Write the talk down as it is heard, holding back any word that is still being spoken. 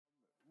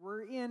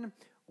We're in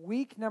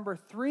week number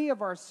 3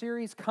 of our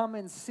series, Come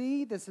and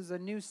See. This is a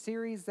new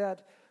series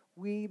that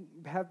we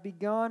have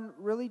begun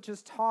really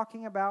just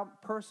talking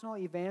about personal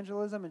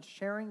evangelism and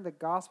sharing the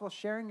gospel,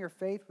 sharing your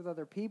faith with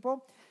other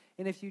people.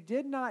 And if you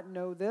did not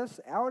know this,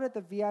 out at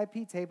the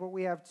VIP table,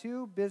 we have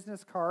 2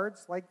 business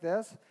cards like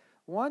this.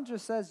 One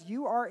just says,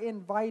 you are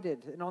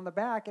invited. And on the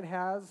back, it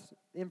has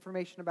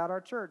information about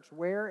our church,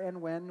 where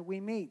and when we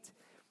meet.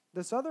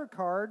 This other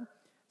card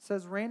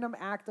says, random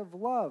act of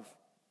love.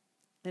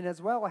 And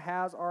as well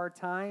has our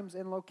times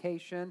and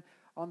location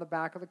on the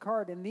back of the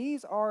card. And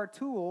these are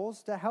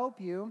tools to help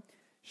you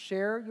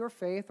share your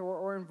faith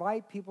or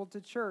invite people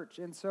to church.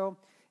 And so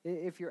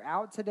if you're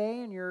out today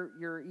and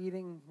you're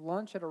eating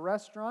lunch at a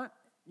restaurant,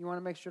 you want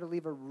to make sure to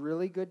leave a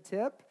really good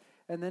tip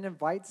and then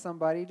invite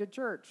somebody to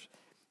church.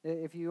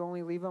 If you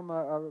only leave them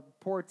a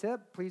poor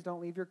tip, please don't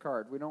leave your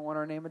card. We don't want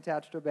our name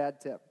attached to a bad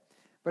tip.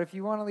 But if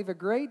you want to leave a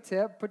great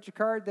tip, put your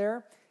card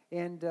there.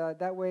 And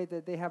that way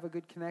that they have a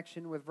good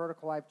connection with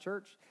Vertical Life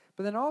Church.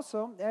 But then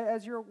also,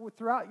 as you're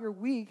throughout your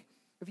week,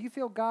 if you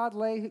feel God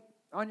lay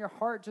on your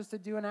heart just to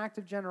do an act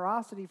of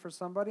generosity for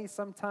somebody,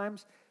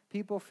 sometimes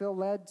people feel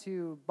led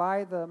to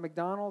buy the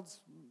McDonald's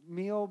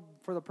meal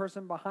for the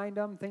person behind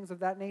them, things of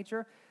that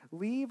nature.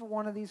 Leave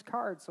one of these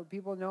cards so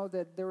people know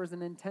that there was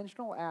an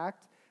intentional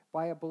act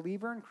by a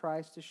believer in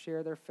Christ to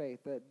share their faith,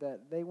 that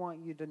they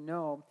want you to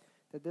know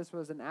that this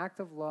was an act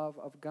of love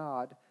of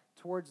God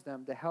towards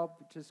them to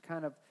help just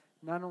kind of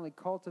not only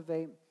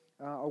cultivate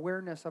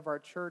awareness of our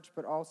church,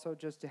 but also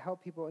just to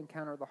help people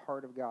encounter the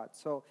heart of God.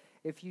 So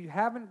if you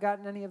haven't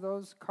gotten any of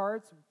those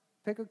cards,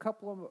 pick a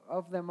couple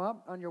of them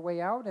up on your way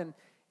out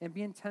and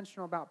be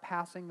intentional about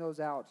passing those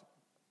out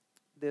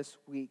this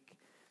week.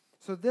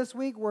 So this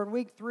week, we're in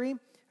week 3.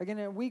 Again,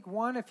 in week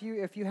 1,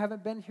 if you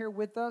haven't been here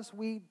with us,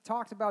 we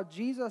talked about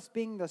Jesus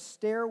being the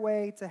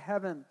stairway to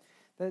heaven.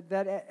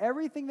 That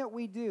everything that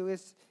we do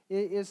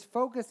is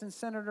focused and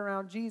centered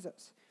around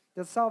Jesus.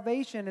 That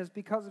salvation is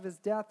because of his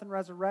death and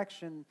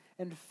resurrection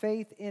and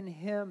faith in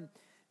him.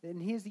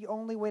 And he's the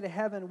only way to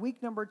heaven.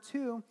 Week number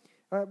 2,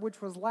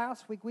 which was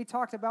last week, we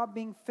talked about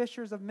being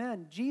fishers of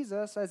men.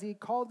 Jesus, as he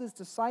called his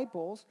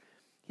disciples,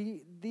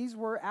 these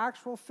were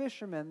actual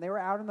fishermen. They were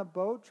out in the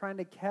boat trying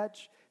to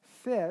catch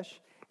fish.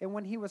 And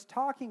when he was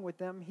talking with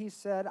them, he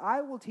said,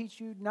 I will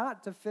teach you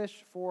not to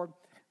fish for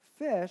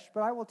fish,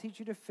 but I will teach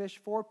you to fish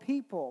for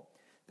people.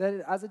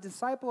 That as a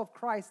disciple of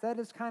Christ, that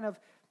is kind of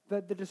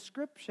the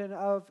description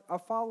of a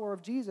follower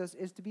of Jesus,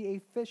 is to be a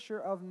fisher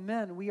of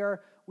men. We are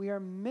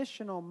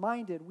missional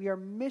minded. We are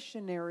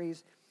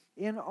missionaries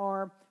in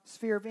our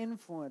sphere of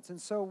influence. And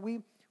so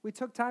we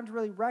took time to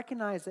really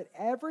recognize that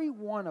every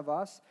one of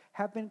us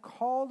have been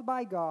called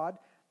by God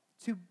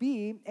to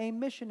be a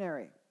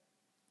missionary.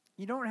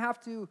 You don't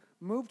have to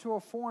move to a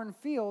foreign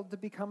field to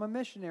become a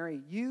missionary.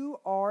 You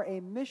are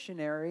a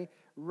missionary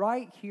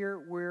right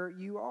here where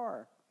you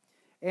are.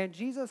 And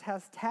Jesus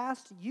has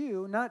tasked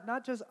you,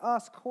 not just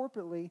us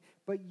corporately,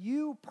 but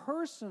you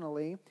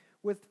personally,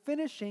 with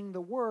finishing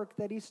the work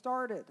that he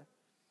started.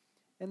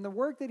 And the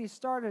work that he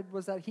started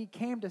was that he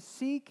came to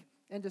seek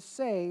and to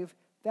save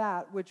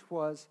that which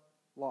was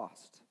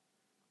lost.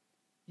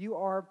 You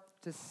are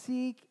to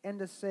seek and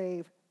to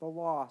save the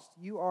lost.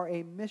 You are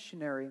a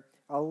missionary,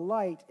 a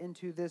light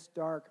into this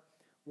dark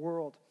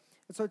world.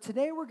 And so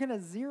today we're going to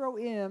zero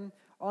in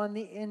on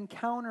the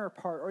encounter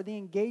part or the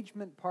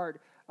engagement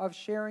part of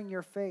sharing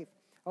your faith.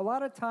 A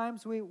lot of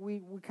times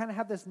we kind of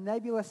have this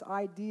nebulous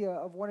idea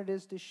of what it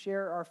is to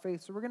share our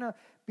faith. So we're going to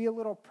be a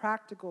little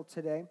practical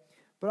today.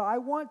 But I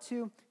want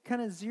to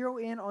kind of zero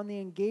in on the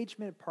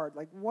engagement part,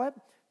 like what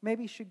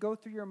maybe should go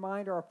through your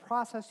mind or a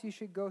process you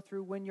should go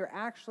through when you're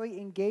actually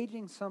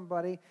engaging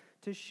somebody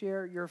to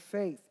share your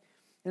faith.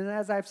 And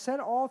as I've said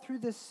all through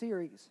this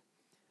series,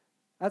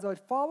 as a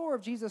follower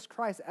of Jesus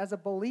Christ, as a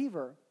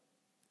believer,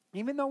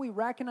 even though we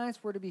recognize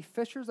we're to be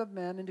fishers of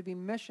men and to be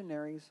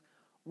missionaries,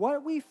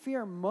 what we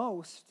fear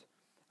most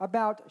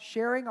about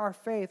sharing our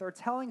faith or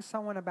telling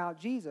someone about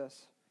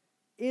Jesus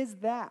is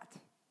that.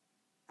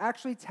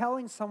 Actually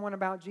telling someone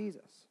about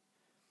Jesus.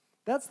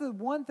 That's the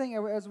one thing,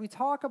 as we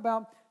talk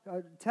about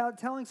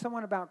telling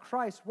someone about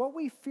Christ, what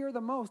we fear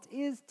the most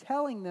is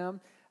telling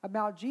them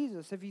about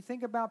Jesus. If you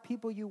think about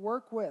people you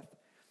work with,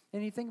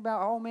 and you think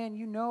about, oh man,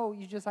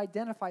 you just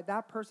identified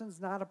that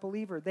person's not a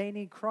believer. They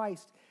need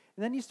Christ.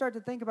 And then you start to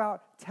think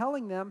about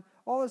telling them,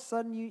 all of a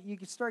sudden you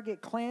start to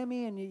get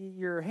clammy and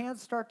your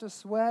hands start to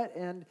sweat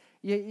and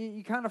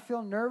you kind of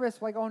feel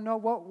nervous, like, oh no,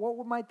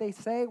 what might they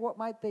say? What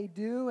might they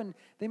do? And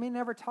they may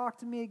never talk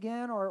to me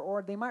again,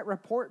 or they might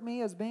report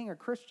me as being a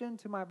Christian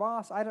to my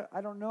boss.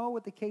 I don't know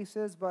what the case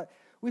is, but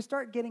we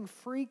start getting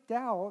freaked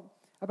out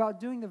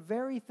about doing the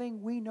very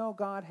thing we know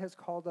God has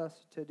called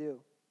us to do.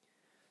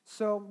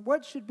 So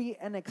what should be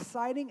an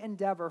exciting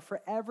endeavor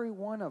for every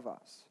one of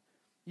us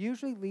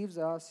usually leaves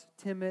us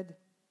timid,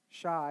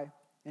 shy,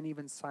 and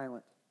even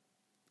silent.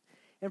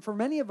 And for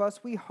many of us,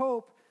 we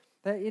hope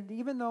that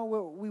even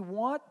though we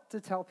want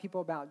to tell people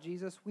about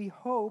Jesus, we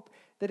hope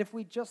that if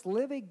we just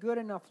live a good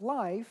enough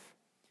life,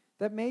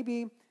 that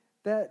maybe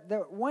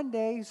that one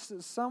day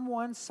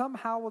someone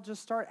somehow will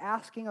just start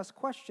asking us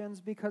questions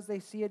because they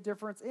see a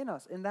difference in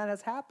us, and that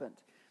has happened.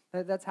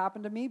 That's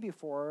happened to me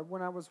before.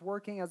 When I was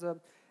working as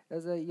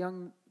a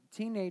young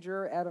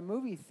teenager at a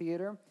movie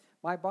theater,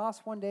 my boss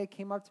one day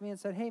came up to me and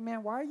said, "Hey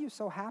man, why are you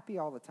so happy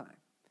all the time?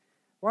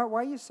 Why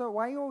are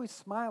you always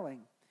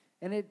smiling?"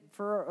 And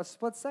for a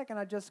split second,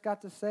 I just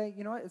got to say,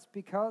 you know what? It's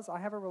because I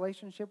have a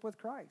relationship with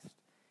Christ,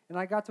 and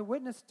I got to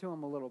witness to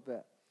him a little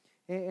bit.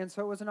 And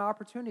so it was an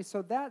opportunity.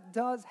 So that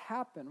does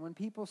happen when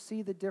people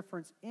see the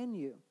difference in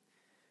you.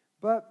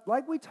 But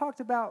like we talked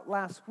about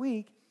last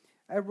week,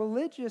 a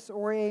religious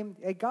or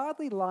a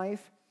godly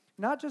life,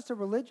 not just a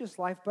religious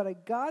life, but a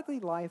godly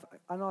life,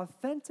 an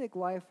authentic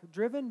life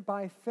driven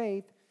by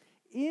faith,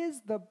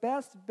 is the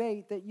best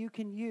bait that you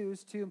can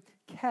use to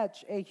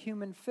catch a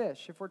human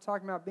fish, if we're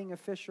talking about being a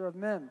fisher of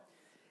men.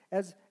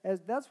 As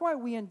that's why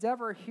we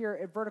endeavor here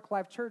at Vertical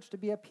Life Church to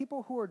be a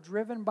people who are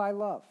driven by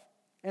love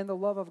and the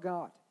love of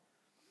God.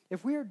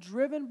 If we are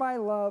driven by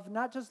love,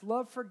 not just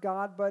love for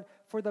God, but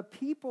for the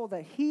people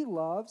that He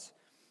loves,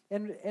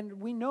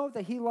 and we know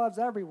that He loves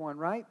everyone,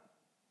 right?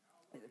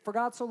 For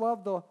God so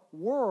loved the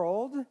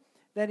world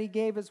that He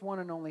gave His one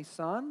and only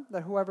Son,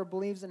 that whoever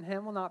believes in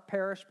Him will not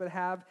perish but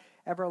have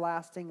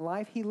everlasting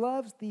life. He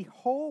loves the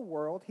whole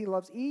world. He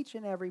loves each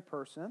and every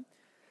person.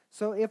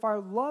 So if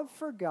our love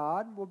for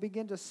God will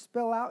begin to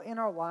spill out in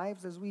our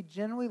lives as we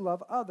genuinely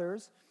love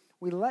others,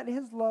 we let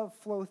His love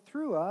flow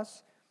through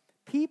us,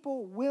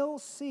 people will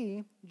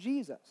see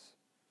Jesus.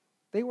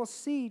 They will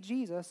see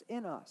Jesus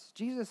in us.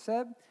 Jesus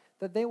said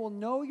that they will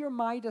know you're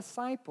my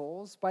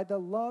disciples by the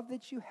love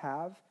that you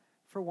have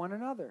for one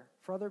another,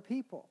 for other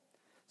people.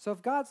 So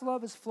if God's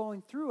love is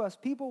flowing through us,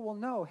 people will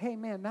know, hey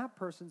man, that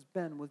person's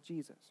been with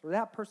Jesus, or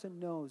that person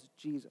knows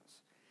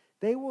Jesus.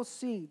 They will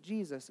see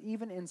Jesus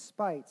even in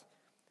spite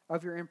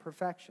of your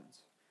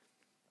imperfections.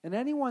 And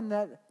anyone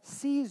that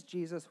sees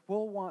Jesus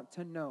will want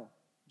to know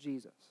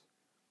Jesus.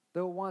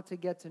 They'll want to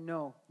get to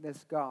know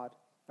this God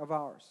of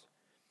ours.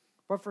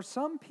 But for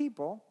some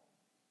people,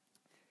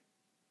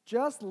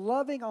 just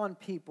loving on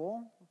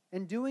people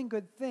and doing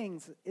good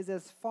things is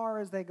as far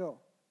as they go.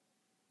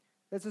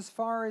 It's as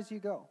far as you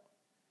go.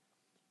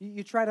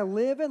 You try to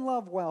live and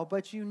love well,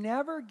 but you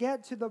never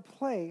get to the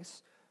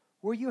place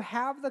where you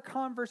have the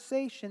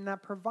conversation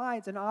that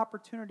provides an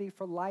opportunity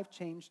for life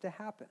change to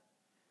happen.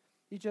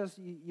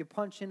 You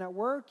punch in at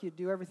work, you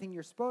do everything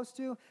you're supposed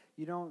to,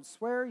 you don't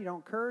swear, you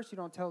don't curse, you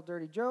don't tell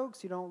dirty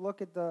jokes, you don't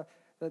look at the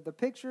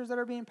pictures that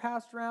are being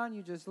passed around,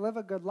 you just live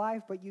a good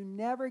life, but you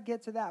never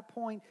get to that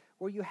point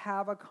where you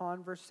have a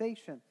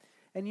conversation.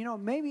 And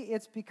maybe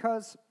it's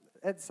because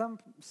at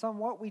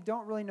somewhat we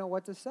don't really know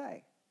what to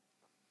say.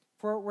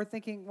 We're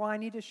thinking, well, I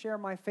need to share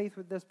my faith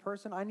with this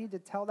person, I need to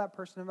tell that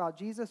person about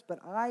Jesus, but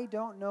I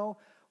don't know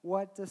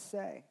what to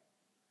say.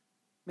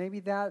 Maybe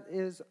that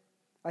is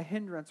a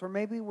hindrance, or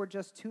maybe we're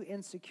just too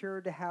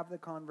insecure to have the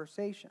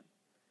conversation.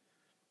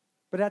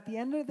 But at the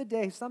end of the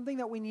day, something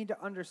that we need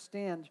to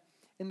understand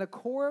in the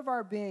core of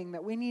our being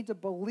that we need to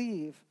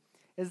believe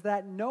is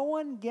that no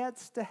one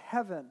gets to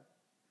heaven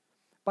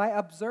by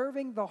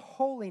observing the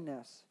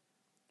holiness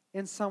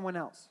in someone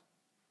else.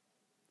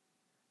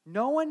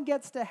 No one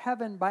gets to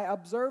heaven by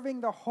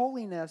observing the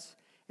holiness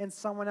in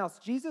someone else.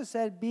 Jesus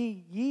said,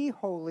 "Be ye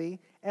holy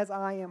as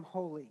I am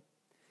holy."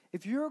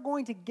 If you're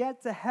going to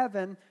get to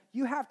heaven,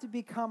 you have to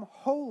become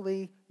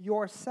holy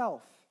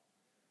yourself.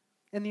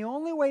 And the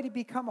only way to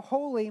become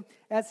holy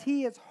as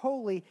He is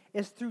holy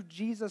is through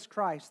Jesus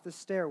Christ, the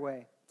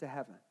stairway to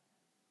heaven.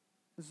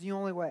 This is the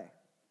only way.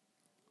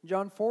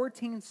 John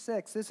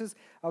 14:6, this is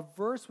a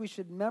verse we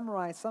should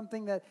memorize,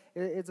 something that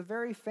it's a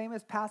very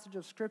famous passage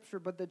of Scripture,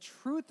 but the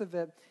truth of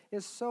it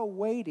is so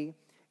weighty.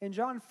 In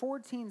John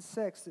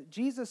 14:6,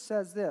 Jesus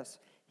says this.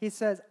 He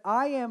says,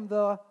 "I am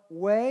the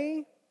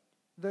way,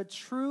 the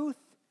truth,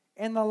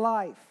 and the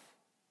life.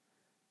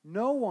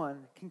 No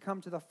one can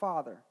come to the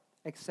Father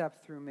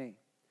except through me."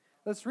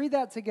 Let's read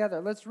that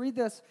together. Let's read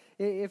this.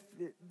 If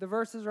the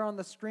verses are on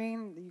the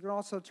screen, you can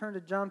also turn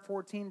to John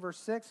 14, verse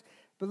 6.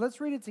 But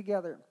let's read it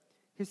together.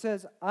 He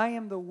says, "I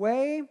am the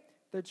way,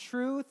 the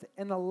truth,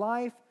 and the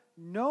life.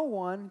 No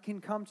one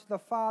can come to the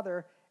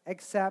Father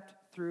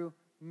except through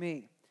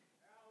me."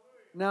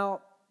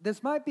 Now,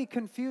 this might be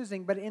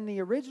confusing, but in the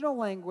original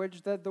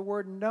language, the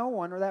word no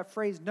one, or that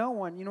phrase no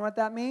one, you know what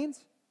that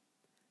means?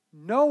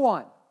 No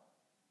one.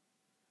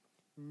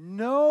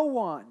 No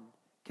one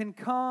can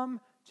come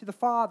to the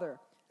Father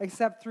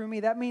except through me.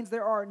 That means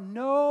there are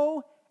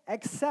no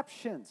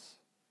exceptions.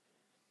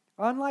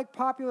 Unlike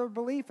popular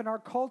belief in our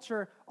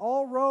culture,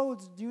 all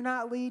roads do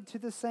not lead to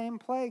the same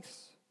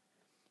place.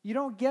 You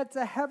don't get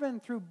to heaven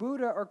through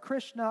Buddha or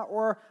Krishna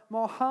or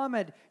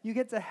Mohammed. You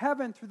get to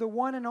heaven through the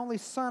one and only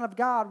Son of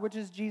God, which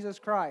is Jesus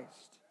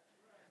Christ.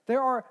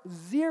 There are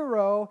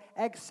zero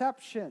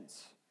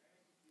exceptions.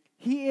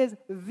 He is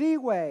the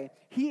way.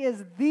 He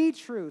is the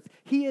truth.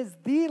 He is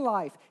the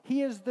life.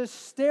 He is the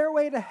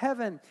stairway to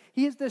heaven.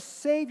 He is the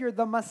Savior,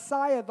 the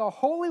Messiah, the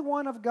Holy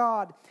One of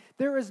God.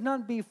 There is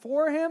none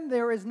before him.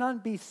 There is none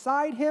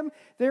beside him.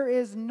 There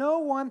is no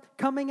one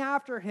coming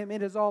after him.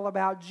 It is all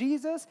about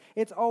Jesus.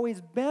 It's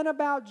always been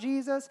about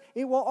Jesus.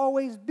 It will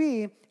always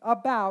be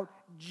about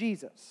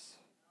Jesus.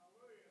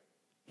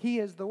 He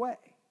is the way.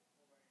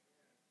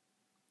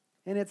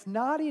 And it's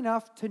not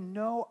enough to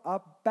know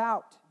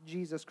about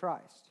Jesus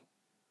Christ.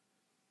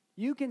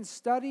 You can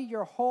study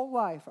your whole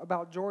life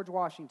about George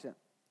Washington.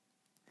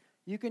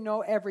 You can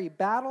know every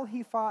battle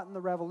he fought in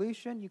the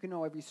Revolution. You can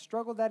know every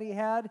struggle that he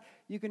had.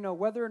 You can know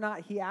whether or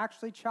not he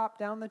actually chopped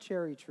down the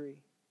cherry tree.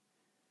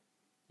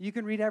 You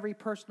can read every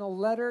personal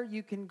letter.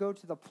 You can go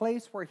to the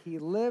place where he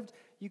lived.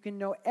 You can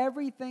know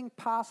everything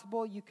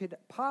possible you could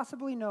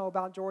possibly know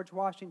about George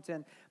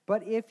Washington.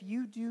 But if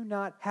you do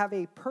not have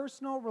a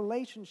personal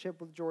relationship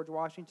with George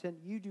Washington,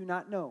 you do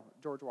not know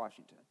George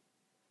Washington.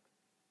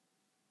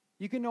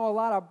 You can know a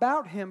lot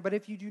about him, but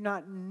if you do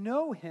not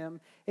know him,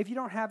 if you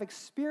don't have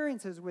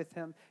experiences with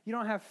him, you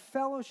don't have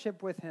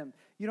fellowship with him,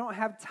 you don't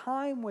have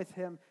time with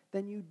him,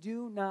 then you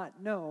do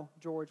not know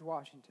George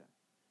Washington.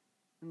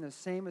 And the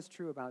same is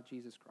true about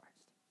Jesus Christ.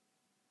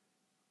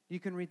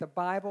 You can read the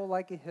Bible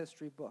like a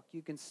history book.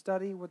 You can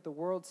study what the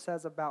world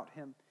says about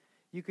him.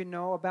 You can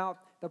know about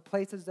the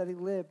places that he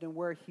lived and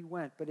where he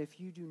went. But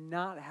if you do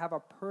not have a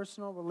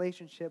personal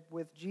relationship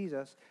with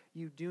Jesus,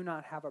 you do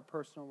not have a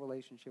personal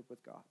relationship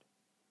with God.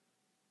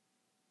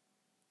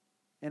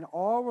 And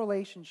all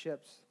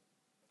relationships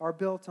are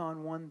built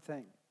on one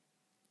thing.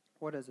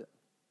 What is it?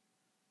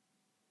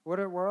 What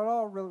are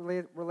all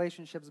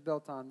relationships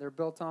built on? They're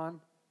built on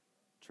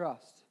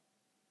trust.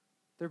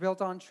 They're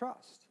built on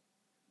trust.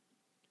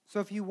 So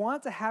if you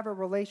want to have a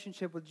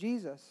relationship with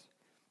Jesus,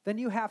 then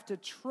you have to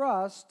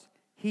trust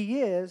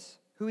he is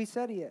who he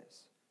said he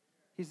is.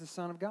 He's the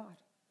Son of God.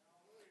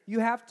 You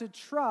have to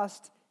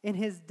trust in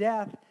his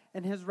death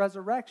and his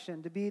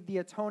resurrection to be the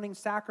atoning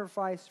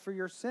sacrifice for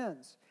your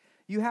sins.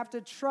 You have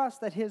to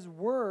trust that his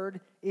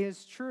word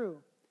is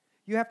true.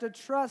 You have to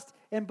trust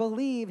and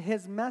believe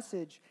his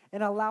message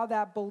and allow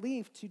that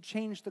belief to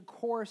change the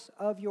course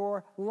of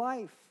your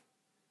life.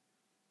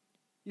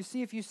 You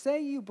see, if you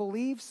say you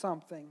believe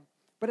something,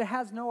 but it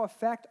has no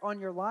effect on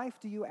your life,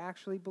 do you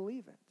actually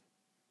believe it?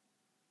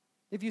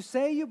 If you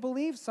say you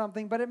believe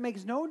something, but it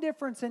makes no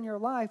difference in your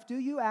life, do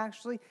you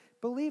actually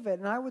believe it?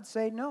 And I would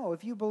say no.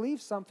 If you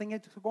believe something,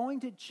 it's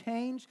going to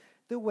change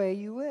the way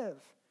you live.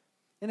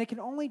 And it can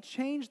only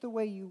change the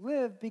way you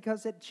live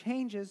because it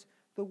changes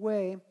the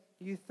way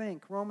you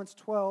think. Romans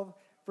 12,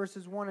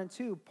 verses 1 and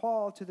 2,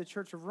 Paul to the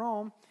church of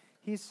Rome,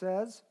 he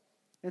says,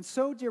 "And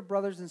so, dear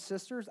brothers and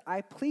sisters,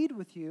 I plead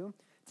with you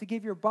to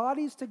give your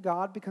bodies to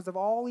God because of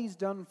all he's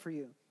done for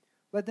you.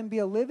 Let them be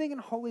a living and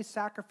holy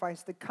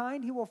sacrifice, the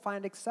kind he will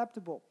find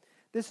acceptable.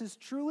 This is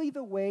truly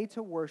the way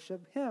to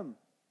worship him.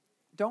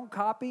 Don't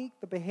copy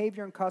the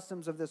behavior and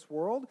customs of this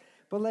world,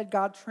 but let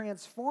God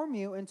transform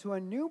you into a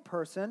new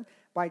person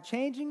by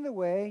changing the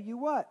way you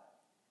what?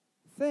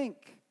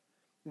 Think.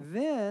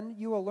 Then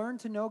you will learn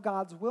to know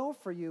God's will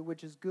for you,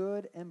 which is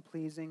good and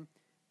pleasing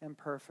and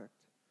perfect."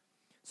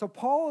 So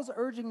Paul is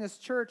urging this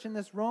church in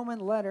this Roman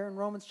letter in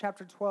Romans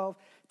chapter 12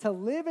 to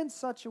live in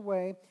such a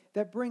way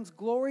that brings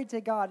glory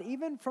to God,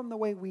 even from the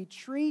way we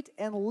treat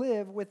and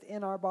live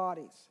within our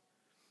bodies.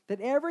 That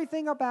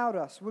everything about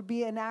us would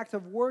be an act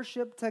of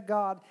worship to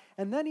God.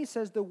 And then he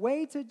says the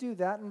way to do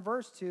that in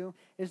verse 2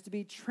 is to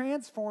be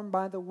transformed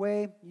by the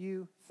way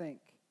you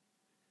think.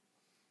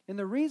 And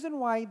the reason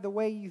why the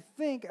way you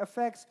think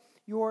affects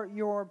your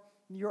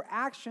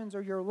actions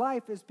or your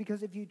life is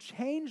because if you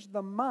change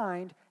the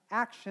mind,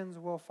 actions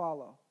will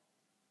follow.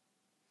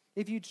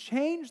 If you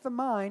change the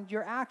mind,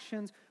 your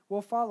actions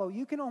will follow.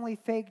 You can only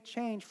fake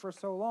change for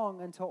so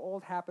long until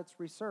old habits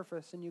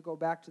resurface and you go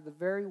back to the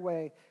very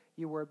way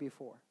you were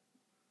before.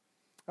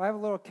 I have a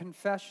little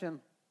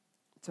confession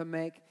to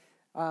make.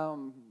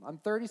 I'm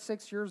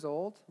 36 years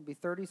old. I'll be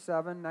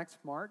 37 next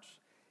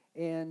March.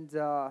 And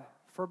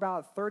for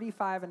about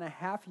 35 and a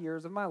half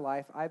years of my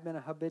life, I've been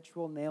a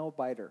habitual nail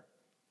biter.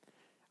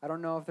 I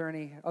don't know if there are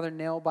any other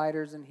nail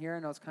biters in here. I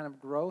know it's kind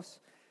of gross.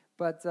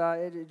 But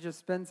it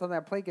just been something.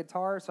 I play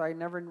guitar, so I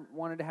never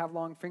wanted to have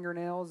long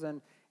fingernails.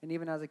 And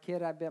even as a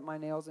kid, I bit my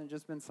nails, and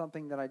just been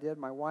something that I did.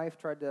 My wife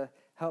tried to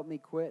help me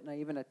quit, and I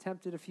even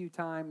attempted a few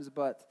times,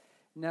 but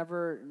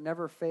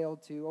never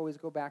failed to always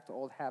go back to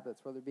old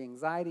habits, whether it be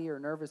anxiety or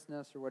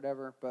nervousness or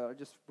whatever. But I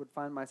just would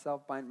find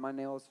myself biting my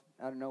nails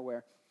out of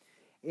nowhere.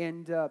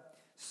 And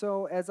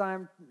so as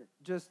I'm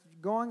just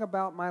going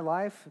about my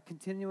life,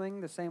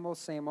 continuing the same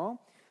old,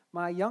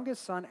 my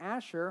youngest son,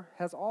 Asher,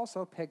 has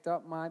also picked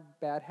up my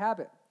bad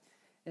habit.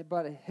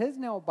 But his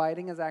nail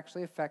biting is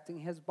actually affecting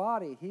his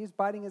body. He's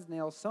biting his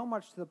nails so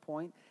much to the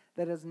point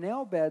that his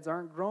nail beds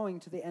aren't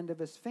growing to the end of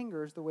his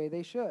fingers the way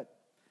they should,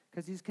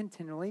 because he's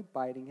continually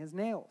biting his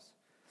nails.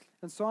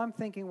 And so I'm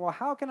thinking, well,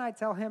 how can I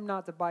tell him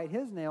not to bite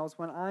his nails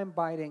when I'm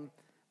biting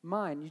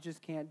mine? You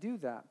just can't do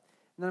that.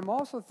 And then I'm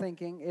also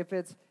thinking, if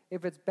it's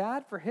if it's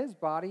bad for his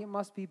body, it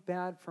must be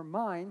bad for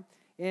mine.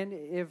 And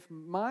if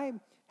my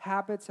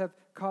habits have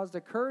caused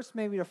a curse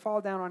maybe to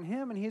fall down on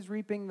him, and he's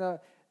reaping the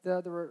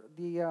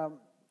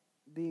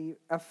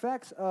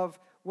effects of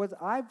what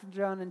I've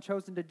done and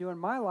chosen to do in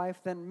my life,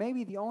 then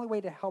maybe the only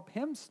way to help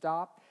him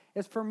stop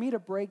is for me to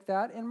break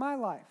that in my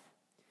life.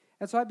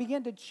 And so I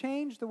began to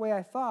change the way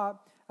I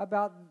thought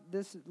about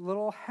this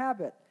little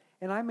habit.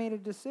 And I made a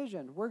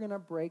decision. We're going to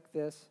break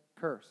this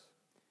curse.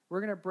 We're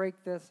going to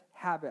break this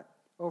habit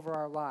over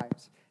our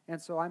lives.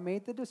 And so I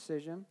made the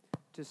decision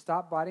to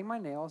stop biting my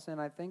nails, and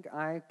I think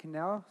I can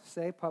now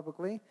say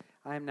publicly,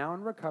 I am now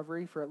in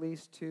recovery for at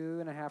least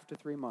 2.5 to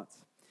 3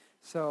 months.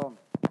 So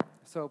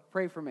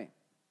pray for me.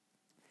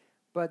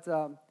 But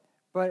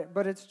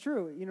it's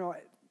true. You know,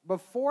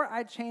 before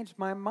I changed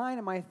my mind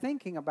and my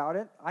thinking about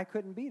it, I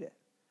couldn't beat it.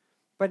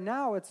 But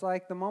now it's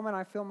like the moment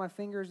I feel my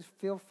fingers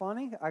feel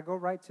funny, I go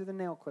right to the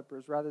nail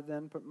clippers rather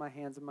than put my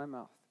hands in my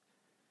mouth.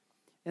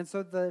 And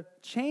so the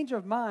change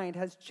of mind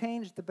has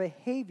changed the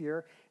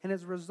behavior and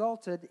has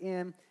resulted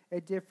in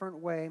a different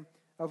way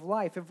of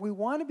life. If we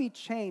want to be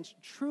changed,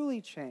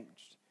 truly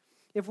changed,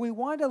 if we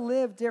want to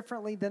live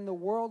differently than the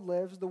world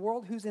lives, the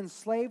world who's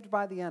enslaved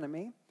by the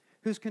enemy,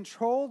 who's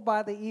controlled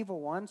by the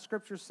evil one,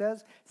 Scripture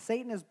says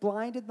Satan has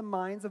blinded the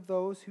minds of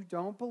those who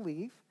don't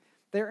believe.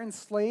 They're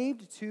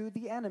enslaved to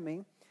the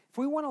enemy. If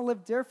we want to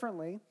live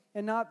differently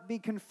and not be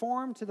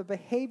conformed to the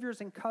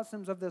behaviors and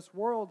customs of this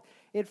world,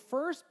 it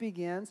first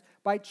begins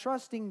by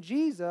trusting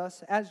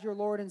Jesus as your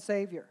Lord and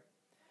Savior.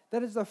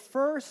 That is the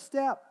first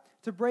step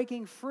to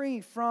breaking free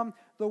from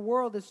the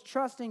world, is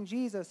trusting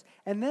Jesus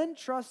and then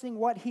trusting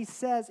what he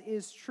says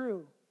is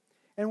true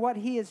and what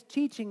he is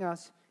teaching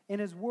us in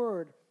his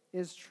word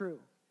is true.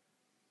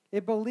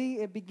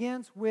 It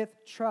begins with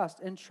trust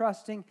and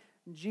trusting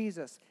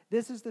Jesus.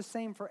 This is the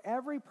same for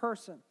every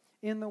person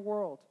in the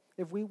world.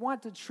 If we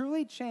want to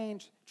truly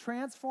change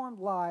transformed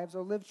lives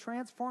or live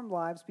transformed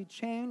lives, be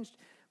changed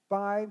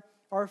by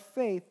our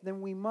faith,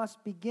 then we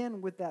must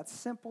begin with that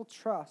simple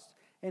trust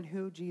in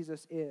who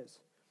Jesus is.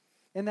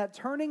 And that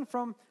turning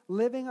from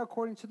living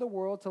according to the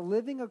world to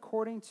living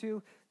according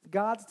to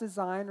God's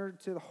design or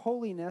to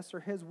holiness or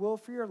his will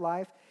for your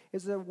life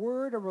is a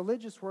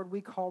religious word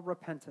we call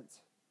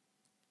repentance.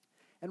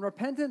 And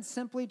repentance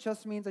simply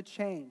just means a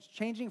change,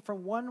 changing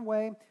from one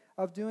way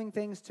of doing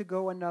things to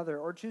go another,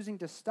 or choosing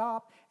to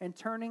stop and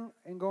turning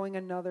and going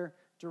another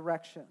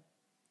direction.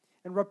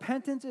 And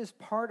repentance is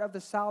part of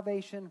the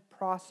salvation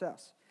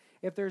process.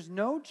 If there's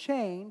no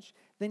change,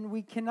 then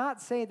we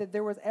cannot say that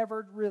there was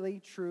ever really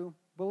true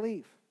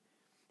belief.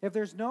 If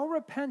there's no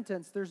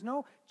repentance, there's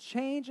no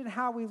change in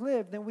how we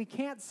live, then we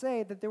can't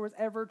say that there was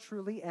ever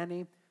truly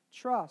any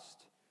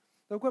trust.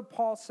 Look what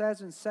Paul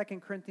says in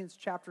 2 Corinthians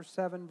chapter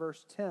 7,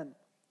 verse 10.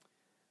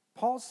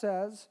 Paul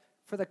says,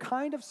 "For the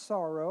kind of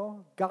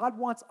sorrow God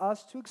wants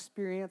us to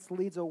experience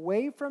leads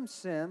away from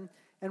sin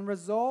and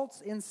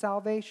results in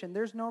salvation."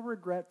 There's no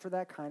regret for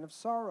that kind of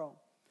sorrow.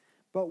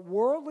 But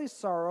worldly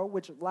sorrow,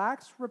 which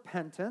lacks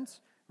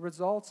repentance,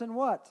 results in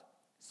what?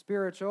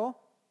 Spiritual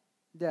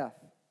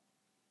death.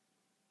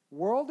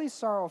 Worldly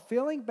sorrow,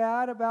 feeling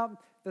bad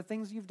about the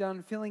things you've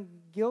done,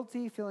 feeling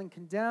guilty, feeling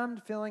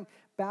condemned, feeling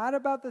bad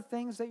about the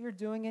things that you're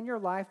doing in your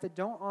life that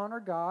don't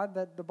honor God,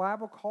 that the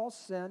Bible calls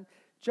sin,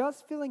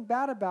 just feeling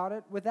bad about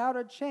it without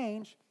a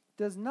change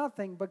does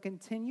nothing but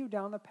continue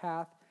down the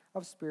path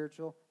of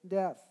spiritual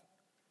death.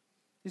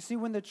 You see,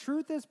 when the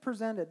truth is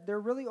presented, there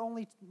are really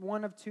only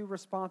one of two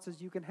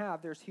responses you can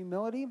have. There's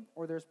humility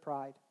or there's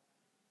pride.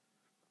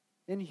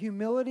 In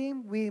humility,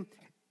 we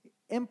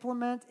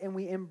implement and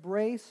we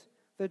embrace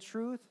the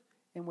truth,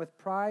 and with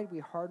pride, we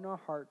harden our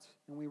hearts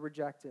and we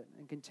reject it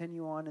and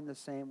continue on in the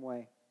same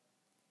way.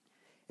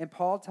 And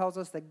Paul tells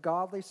us that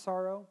godly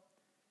sorrow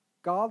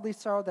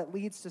that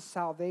leads to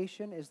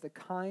salvation is the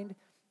kind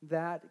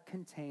that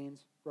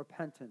contains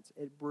repentance.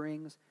 It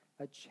brings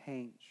a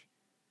change.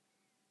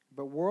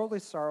 But worldly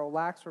sorrow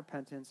lacks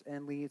repentance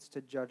and leads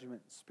to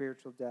judgment,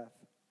 spiritual death.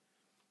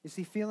 You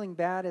see, feeling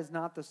bad is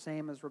not the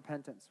same as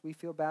repentance. We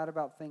feel bad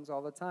about things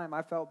all the time.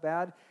 I felt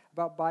bad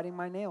about biting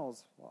my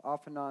nails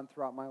off and on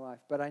throughout my life,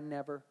 but I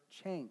never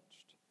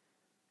changed.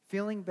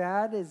 Feeling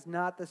bad is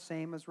not the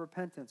same as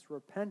repentance.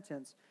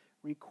 Repentance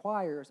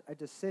requires a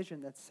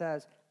decision that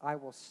says, I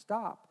will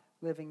stop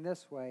living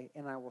this way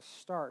and I will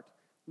start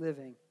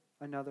living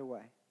another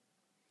way.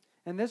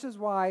 And this is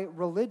why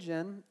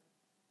religion,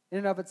 in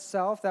and of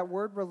itself, that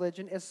word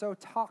religion, is so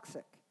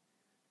toxic.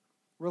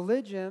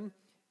 Religion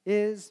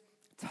is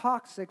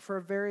toxic for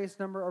a various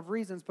number of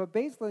reasons, but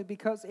basically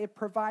because it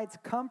provides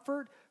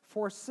comfort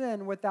for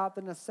sin without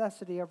the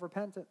necessity of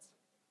repentance.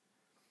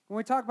 When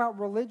we talk about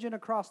religion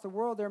across the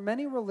world, there are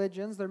many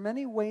religions, there are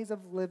many ways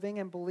of living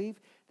and belief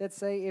that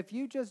say if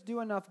you just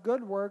do enough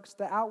good works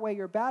to outweigh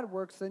your bad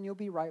works, then you'll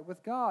be right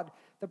with God.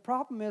 The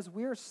problem is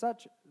we're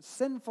such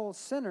sinful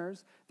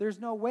sinners, there's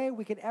no way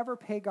we could ever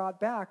pay God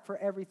back for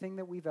everything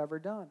that we've ever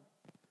done.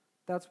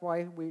 That's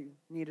why we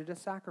needed a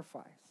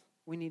sacrifice.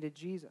 We needed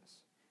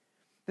Jesus.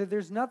 That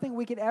there's nothing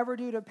we could ever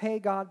do to pay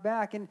God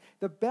back. And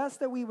the best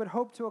that we would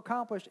hope to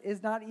accomplish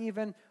is not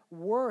even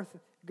worth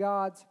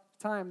God's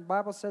time. The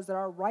Bible says that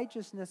our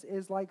righteousness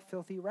is like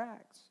filthy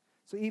rags.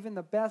 So even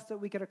the best that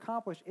we could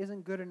accomplish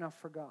isn't good enough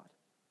for God.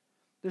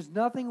 There's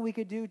nothing we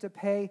could do to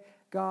pay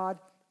God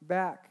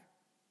back.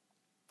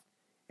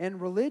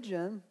 And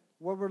religion,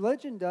 what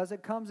religion does,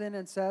 it comes in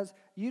and says,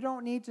 you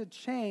don't need to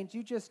change,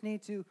 you just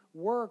need to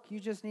work, you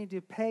just need to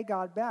pay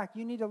God back.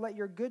 You need to let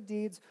your good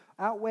deeds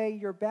outweigh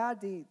your bad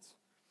deeds.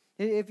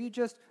 If you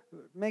just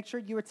make sure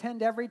you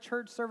attend every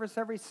church service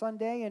every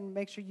Sunday and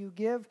make sure you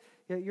give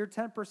your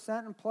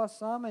 10% and plus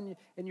some, and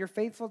you're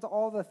faithful to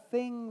all the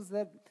things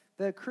that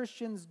the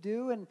Christians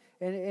do,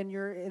 and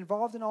you're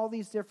involved in all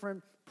these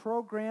different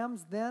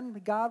programs, then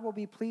God will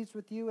be pleased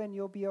with you and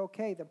you'll be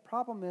okay. The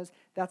problem is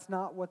that's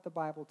not what the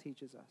Bible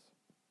teaches us.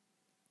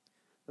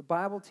 The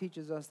Bible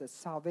teaches us that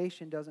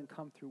salvation doesn't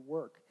come through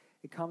work.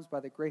 It comes by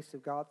the grace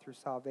of God through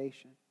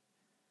salvation.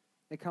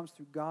 It comes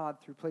through God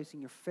through placing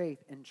your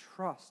faith and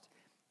trust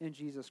in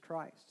Jesus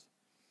Christ.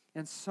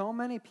 And so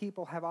many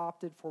people have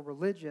opted for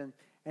religion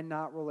and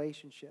not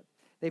relationship.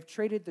 They've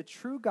traded the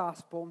true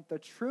gospel, the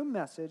true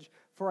message,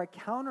 for a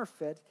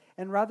counterfeit,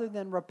 and rather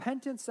than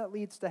repentance that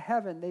leads to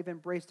heaven, they've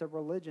embraced a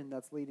religion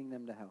that's leading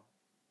them to hell.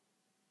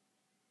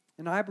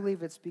 And I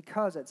believe it's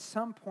because at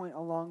some point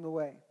along the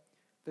way,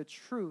 the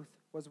truth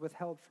was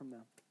withheld from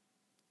them.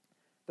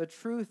 The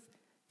truth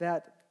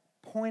that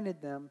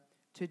pointed them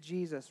to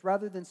Jesus.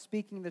 Rather than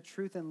speaking the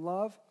truth in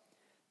love,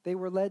 they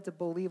were led to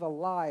believe a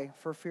lie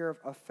for fear of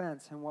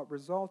offense, and what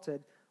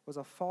resulted was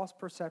a false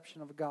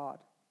perception of God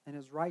and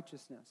His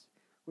righteousness,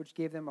 which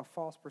gave them a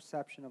false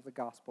perception of the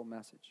gospel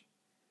message.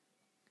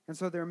 And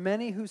so there are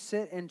many who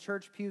sit in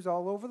church pews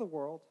all over the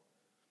world,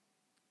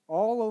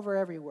 all over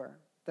everywhere,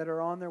 that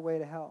are on their way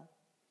to hell.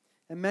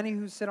 And many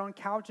who sit on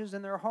couches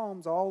in their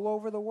homes all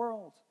over the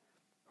world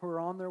who are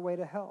on their way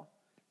to hell,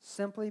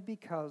 simply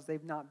because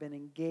they've not been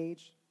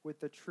engaged with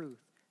the truth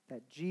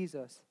that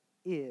Jesus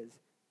is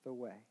the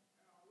way.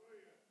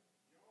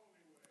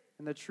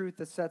 And the truth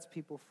that sets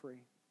people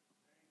free.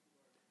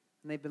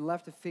 And they've been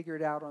left to figure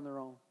it out on their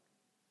own.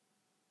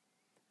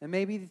 And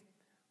maybe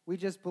we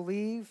just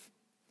believe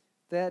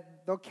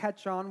that they'll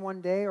catch on one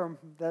day, or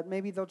that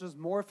maybe they'll just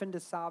morph into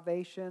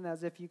salvation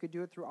as if you could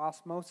do it through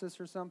osmosis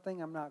or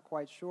something. I'm not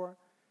quite sure.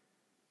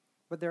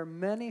 But there are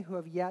many who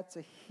have yet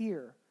to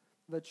hear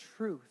the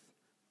truth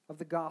of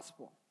the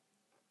gospel.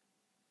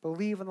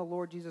 Believe in the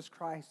Lord Jesus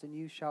Christ and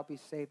you shall be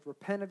saved.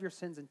 Repent of your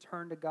sins and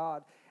turn to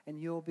God and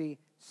you'll be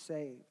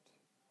saved.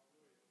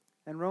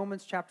 In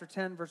Romans chapter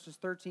 10, verses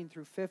 13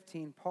 through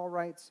 15, Paul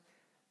writes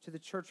to the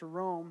church of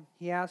Rome,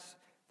 he asks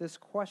this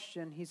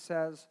question. He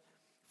says,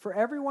 "For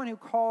everyone who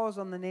calls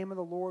on the name of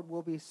the Lord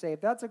will be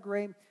saved." That's a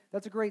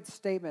great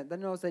statement that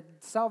knows that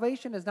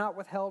salvation is not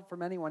withheld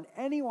from anyone.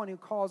 Anyone who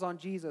calls on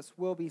Jesus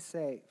will be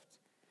saved.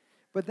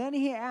 But then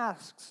he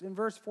asks in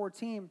verse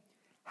 14,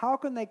 how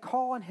can they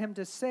call on him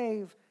to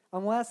save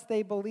unless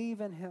they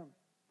believe in him?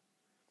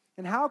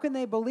 And how can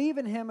they believe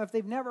in him if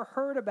they've never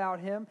heard about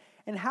him?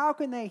 And how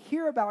can they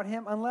hear about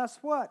him unless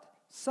what?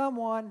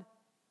 Someone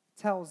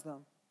tells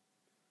them.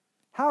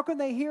 How can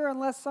they hear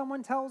unless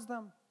someone tells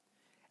them?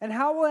 And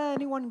how will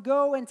anyone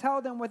go and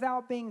tell them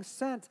without being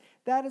sent?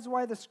 That is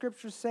why the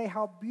scriptures say,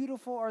 how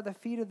beautiful are the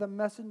feet of the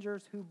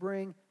messengers who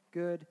bring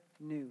good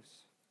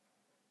news.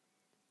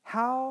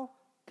 How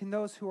can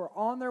those who are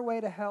on their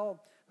way to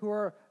hell, who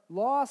are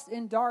lost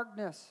in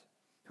darkness,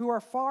 who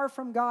are far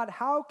from God,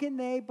 how can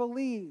they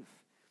believe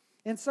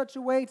in such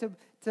a way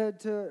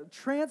to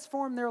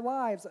transform their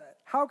lives?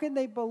 How can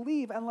they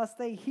believe unless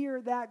they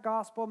hear that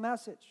gospel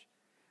message?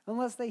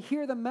 Unless they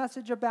hear the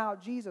message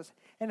about Jesus?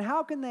 And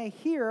how can they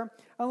hear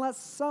unless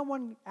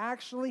someone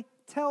actually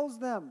tells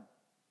them?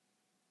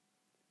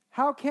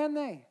 How can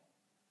they?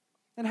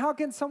 And how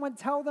can someone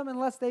tell them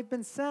unless they've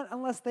been sent,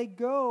 unless they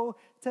go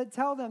to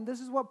tell them?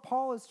 This is what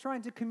Paul is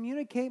trying to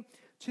communicate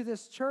to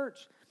this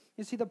church.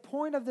 You see, the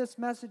point of this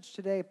message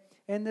today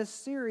in this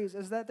series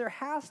is that there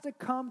has to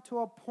come to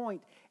a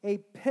point, a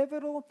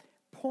pivotal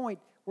point,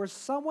 where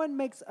someone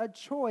makes a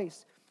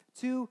choice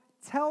to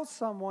tell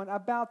someone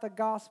about the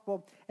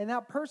gospel, and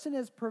that person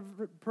is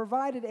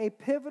provided a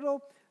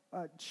pivotal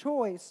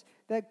choice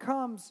that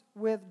comes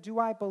with, do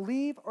I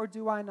believe or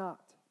do I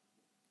not?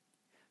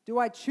 Do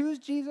I choose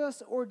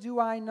Jesus or do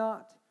I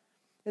not?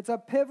 It's a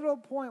pivotal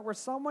point where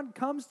someone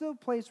comes to a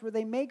place where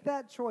they make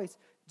that choice.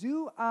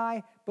 Do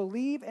I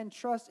believe and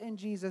trust in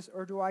Jesus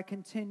or do I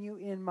continue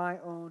in my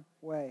own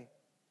way?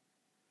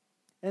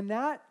 And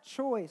that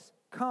choice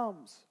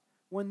comes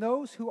when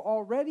those who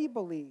already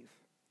believe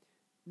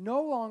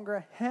no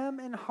longer hem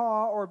and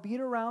haw or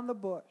beat around the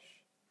bush,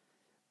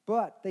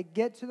 but they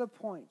get to the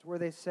point where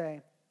they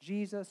say,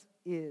 Jesus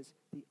is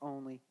the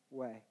only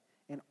way,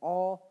 and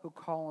all who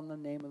call on the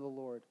name of the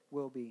Lord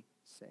will be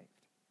saved.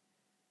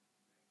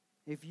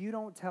 If you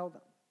don't tell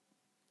them,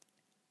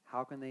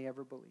 how can they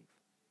ever believe?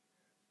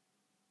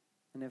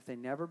 And if they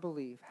never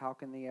believe, how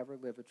can they ever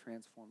live a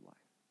transformed life?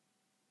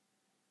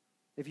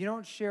 If you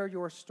don't share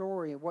your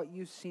story and what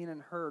you've seen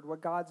and heard,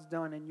 what God's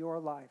done in your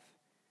life,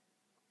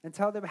 and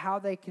tell them how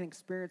they can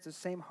experience the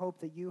same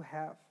hope that you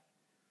have.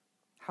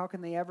 How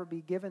can they ever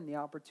be given the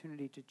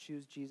opportunity to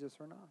choose Jesus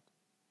or not?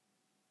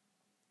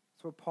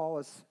 That's what Paul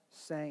is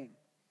saying.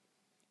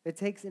 It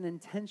takes an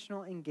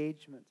intentional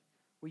engagement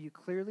where you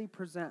clearly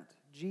present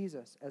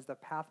Jesus as the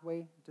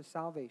pathway to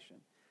salvation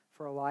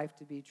for a life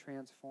to be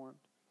transformed.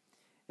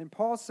 And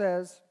Paul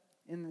says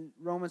in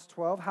Romans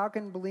 12, how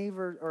can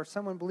believer or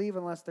someone believe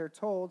unless they're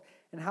told?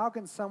 And how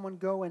can someone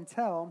go and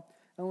tell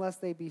unless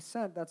they be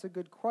sent? That's a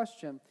good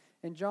question.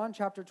 In John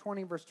chapter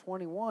 20, verse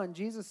 21,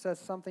 Jesus says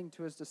something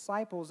to his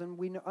disciples, and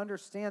we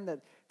understand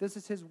that this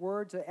is his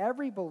word to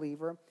every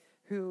believer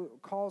who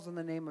calls on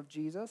the name of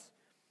Jesus.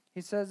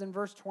 He says in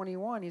verse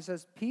 21, he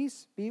says,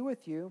 peace be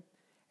with you.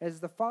 As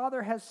the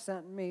Father has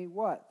sent me,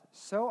 what?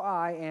 So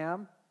I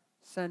am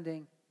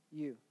sending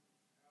you.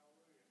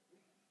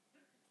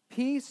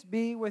 Peace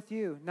be with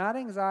you. Not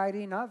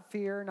anxiety, not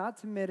fear, not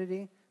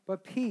timidity,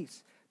 but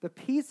peace. The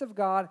peace of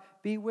God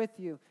be with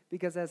you,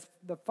 because as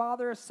the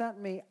Father has sent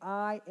me,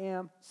 I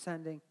am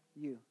sending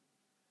you.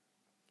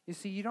 You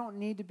see, you don't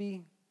need to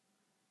be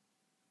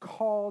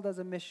called as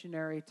a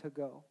missionary to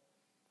go.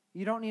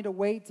 You don't need to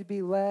wait to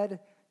be led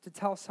to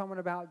tell someone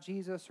about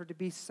Jesus or to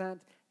be sent.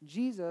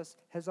 Jesus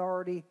has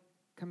already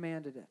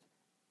commanded it.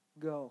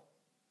 Go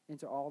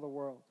into all the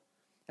world.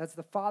 As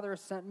the Father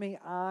has sent me,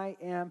 I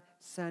am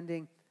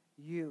sending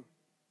you.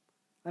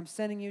 I'm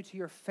sending you to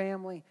your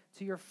family,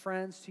 to your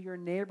friends, to your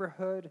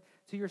neighborhood,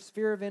 to your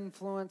sphere of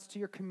influence, to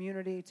your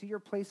community, to your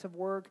place of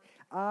work.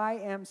 I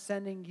am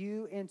sending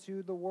you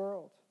into the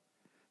world.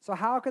 So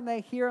how can they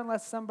hear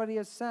unless somebody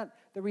is sent?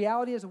 The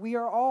reality is we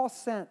are all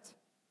sent.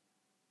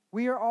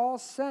 We are all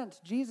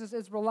sent. Jesus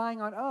is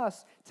relying on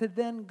us to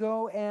then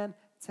go and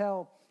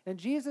tell. And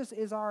Jesus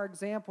is our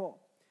example.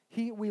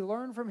 We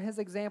learn from his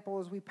example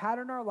as we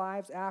pattern our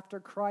lives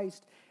after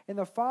Christ. And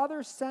the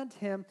Father sent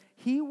him.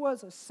 He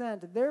was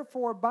sent.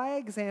 Therefore, by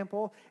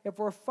example, if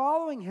we're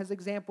following his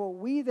example,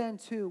 we then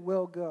too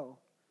will go,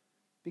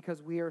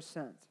 because we are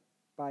sent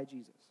by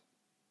Jesus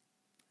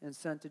and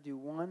sent to do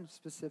one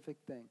specific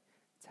thing: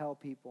 tell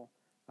people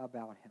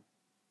about him,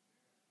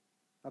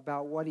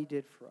 about what he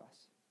did for us,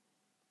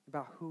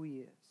 about who he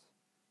is,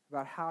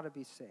 about how to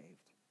be saved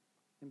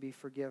and be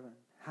forgiven,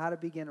 how to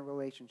begin a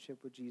relationship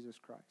with Jesus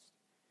Christ.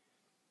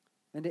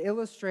 And to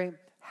illustrate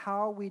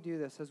how we do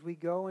this as we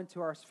go into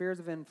our spheres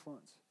of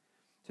influence,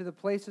 to the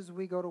places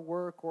we go to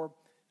work or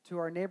to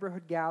our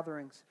neighborhood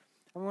gatherings,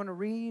 I want to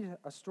read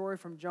a story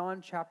from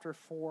John chapter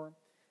 4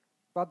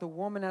 about the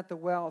woman at the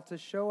well to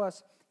show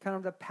us kind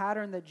of the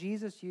pattern that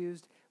Jesus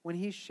used when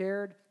he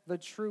shared the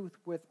truth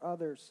with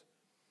others.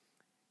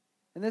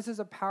 And this is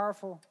a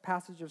powerful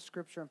passage of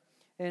Scripture.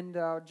 In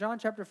John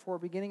chapter 4,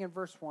 beginning in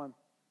verse 1,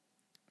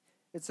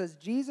 it says,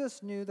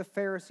 Jesus knew the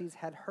Pharisees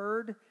had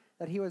heard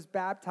that he was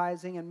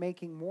baptizing and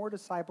making more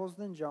disciples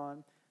than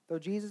John, though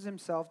Jesus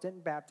himself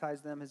didn't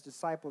baptize them, his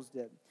disciples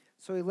did.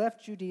 So he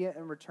left Judea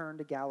and returned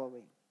to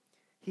Galilee.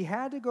 He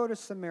had to go to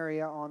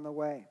Samaria on the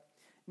way.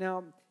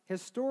 Now,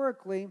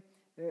 historically,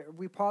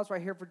 we pause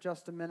right here for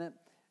just a minute.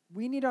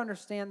 We need to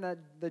understand that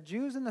the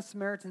Jews and the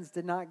Samaritans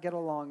did not get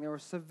along. There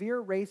was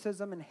severe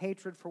racism and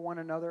hatred for one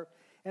another.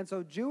 And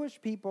so Jewish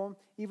people,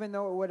 even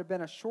though it would have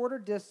been a shorter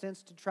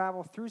distance to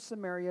travel through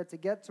Samaria to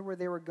get to where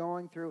they were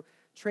going through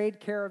trade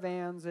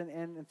caravans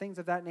and things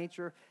of that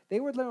nature, they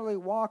would literally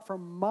walk for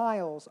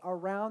miles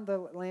around the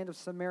land of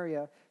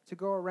Samaria to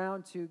go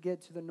around to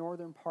get to the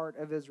northern part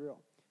of Israel,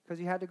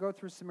 because you had to go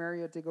through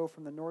Samaria to go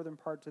from the northern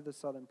part to the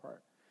southern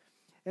part.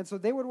 And so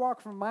they would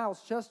walk for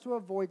miles just to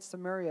avoid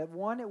Samaria.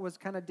 One, it was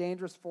kind of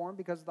dangerous for them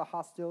because of the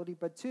hostility,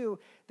 but two,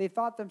 they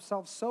thought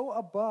themselves so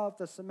above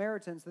the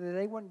Samaritans that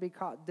they wouldn't be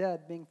caught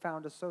dead being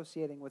found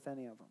associating with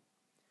any of them.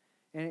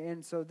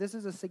 And so this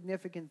is a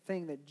significant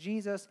thing, that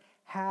Jesus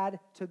had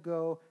to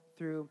go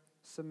through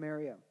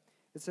Samaria.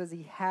 It says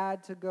he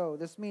had to go.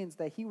 This means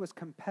that he was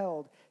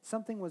compelled.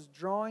 Something was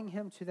drawing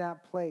him to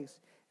that place.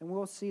 And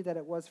we'll see that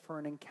it was for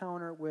an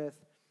encounter with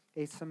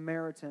a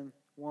Samaritan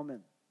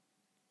woman.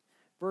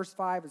 Verse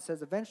 5, it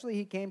says, eventually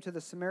he came to the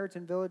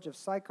Samaritan village of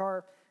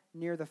Sychar,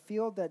 near the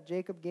field that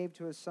Jacob gave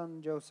to his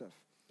son Joseph.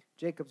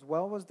 Jacob's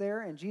well was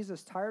there, and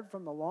Jesus, tired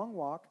from the long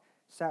walk,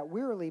 sat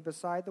wearily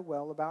beside the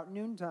well about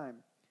noontime.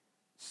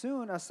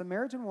 Soon a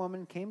Samaritan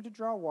woman came to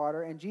draw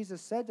water, and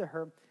Jesus said to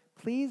her,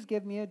 please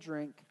give me a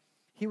drink.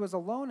 He was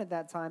alone at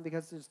that time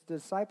because his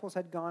disciples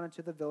had gone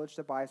into the village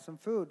to buy some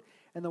food.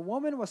 And the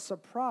woman was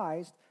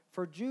surprised,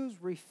 for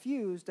Jews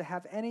refused to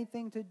have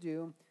anything to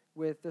do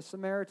with the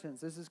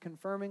Samaritans. This is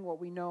confirming what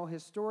we know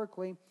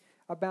historically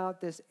about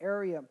this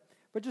area.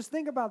 But just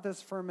think about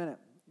this for a minute.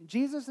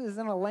 Jesus is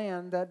in a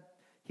land that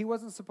he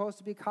wasn't supposed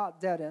to be caught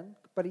dead in,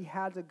 but he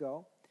had to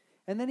go.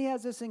 And then he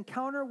has this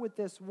encounter with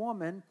this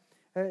woman,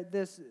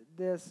 this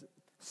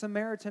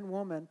Samaritan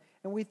woman.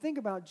 And we think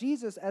about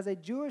Jesus as a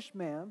Jewish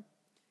man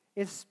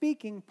is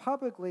speaking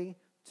publicly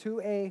to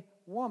a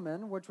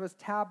woman, which was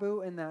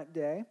taboo in that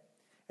day.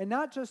 And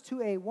not just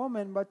to a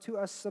woman, but to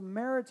a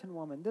Samaritan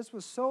woman. This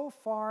was so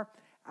far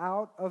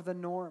out of the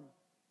norm.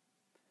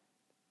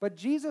 But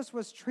Jesus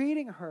was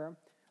treating her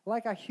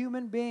like a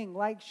human being,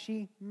 like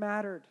she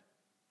mattered.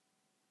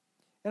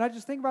 And I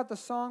just think about the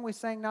song we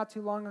sang not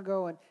too long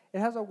ago, and it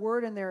has a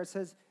word in there. It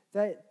says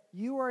that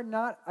you are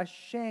not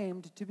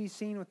ashamed to be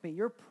seen with me.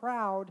 You're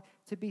proud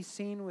to be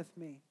seen with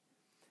me.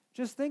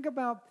 Just think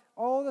about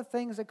all the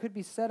things that could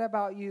be said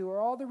about you, or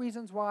all the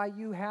reasons why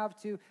you have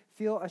to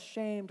feel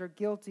ashamed or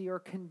guilty or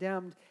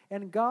condemned.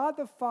 And God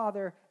the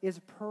Father is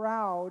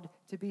proud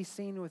to be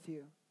seen with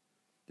you.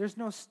 There's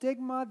no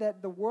stigma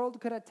that the world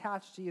could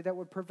attach to you that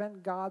would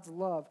prevent God's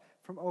love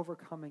from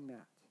overcoming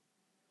that.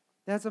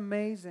 That's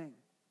amazing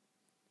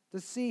to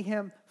see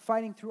him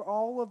fighting through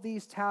all of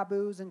these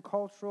taboos and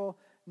cultural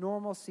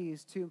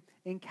normalcies to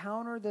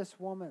encounter this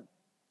woman.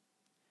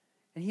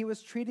 And he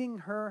was treating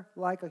her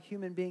like a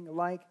human being,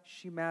 like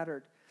she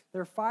mattered.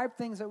 There are 5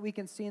 things that we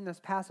can see in this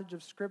passage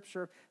of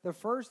Scripture. The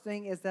first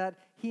thing is that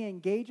he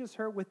engages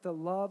her with the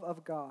love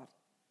of God.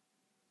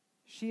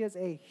 She is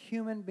a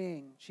human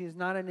being. She is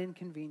not an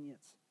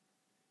inconvenience.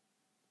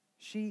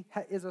 She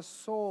is a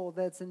soul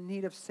that's in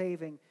need of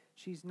saving.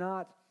 She's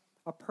not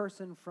a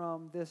person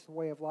from this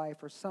way of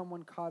life or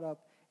someone caught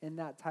up in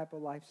that type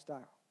of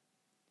lifestyle.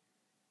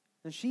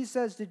 And she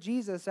says to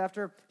Jesus,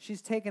 after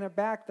she's taken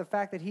aback the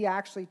fact that he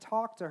actually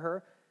talked to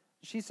her,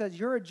 she says,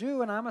 "You're a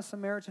Jew and I'm a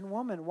Samaritan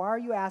woman. Why are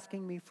you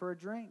asking me for a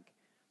drink?"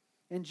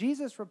 And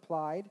Jesus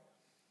replied,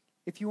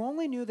 "If you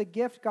only knew the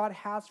gift God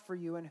has for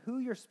you and who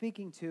you're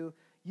speaking to,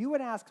 you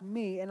would ask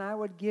me and I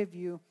would give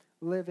you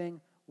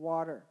living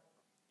water."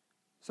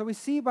 So we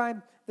see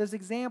by this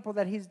example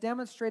that he's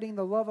demonstrating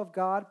the love of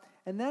God.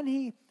 And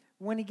then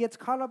when he gets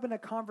caught up in a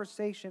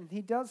conversation,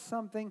 he does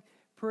something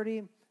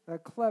pretty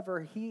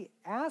clever. He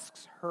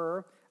asks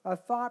her a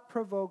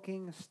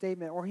thought-provoking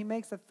statement, or he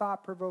makes a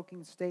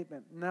thought-provoking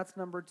statement, and that's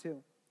number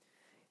 2.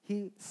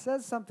 He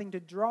says something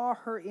to draw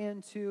her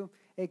into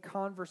a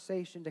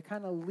conversation, to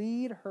kind of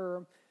lead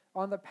her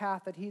on the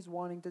path that he's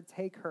wanting to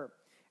take her.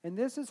 And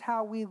this is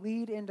how we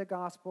lead into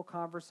gospel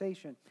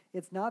conversation.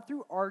 It's not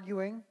through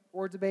arguing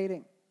or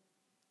debating.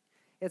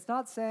 It's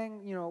not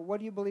saying, what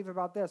do you believe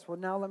about this? Well,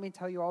 now let me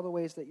tell you all the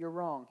ways that you're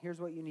wrong.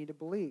 Here's what you need to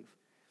believe.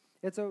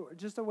 It's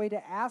just a way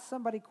to ask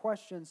somebody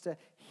questions, to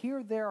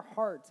hear their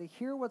heart, to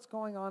hear what's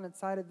going on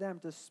inside of them,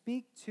 to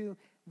speak to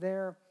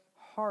their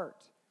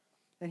heart.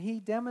 And he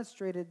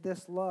demonstrated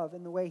this love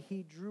in the way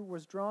he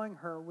was drawing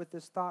her with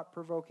this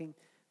thought-provoking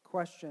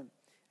question.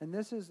 And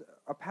this is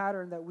a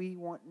pattern that we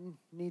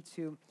need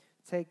to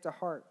take to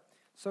heart.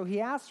 So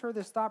he asks her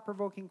this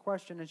thought-provoking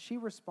question, and she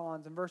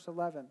responds in verse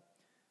 11.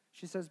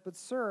 She says, "But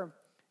sir,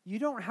 you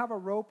don't have a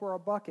rope or a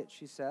bucket,"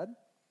 she said.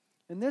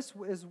 "And this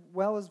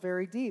well is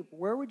very deep.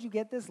 Where would you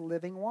get this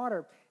living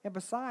water? And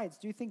besides,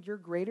 do you think you're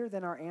greater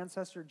than our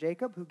ancestor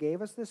Jacob, who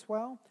gave us this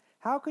well?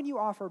 How can you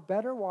offer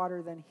better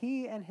water than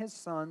he and his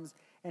sons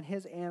and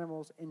his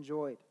animals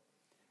enjoyed?"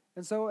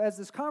 And so as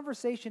this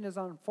conversation is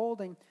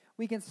unfolding,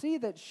 we can see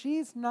that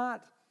she's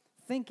not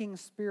thinking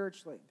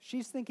spiritually.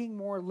 She's thinking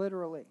more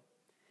literally.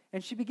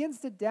 And she begins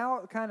to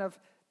doubt kind of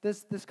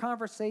this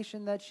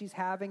conversation that she's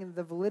having and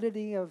the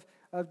validity of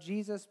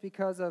Jesus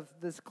because of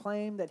this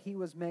claim that he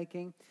was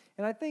making.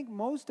 And I think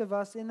most of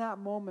us in that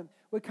moment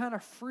would kind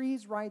of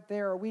freeze right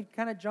there, or we'd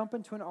kind of jump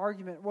into an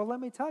argument. Well, let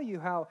me tell you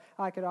how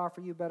I could offer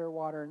you better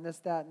water and this,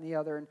 that, and the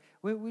other. And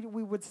we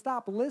would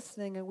stop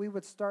listening and we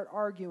would start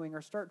arguing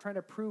or start trying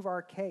to prove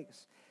our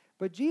case.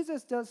 But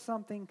Jesus does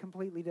something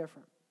completely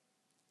different.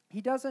 He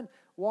doesn't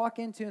walk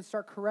into and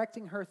start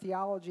correcting her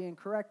theology and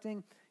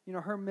correcting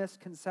her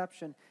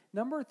misconception.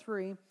 Number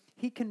 3,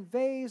 he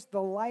conveys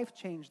the life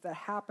change that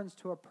happens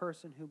to a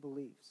person who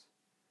believes.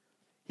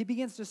 He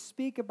begins to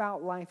speak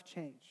about life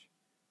change.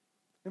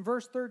 In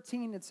verse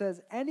 13, it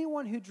says,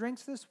 "Anyone who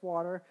drinks this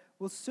water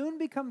will soon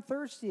become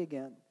thirsty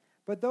again.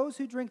 But those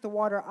who drink the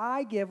water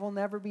I give will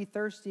never be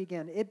thirsty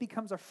again. It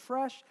becomes a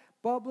fresh,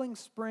 bubbling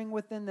spring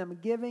within them,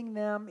 giving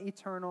them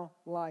eternal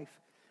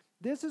life."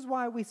 This is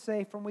why we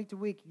say from week to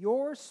week,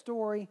 your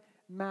story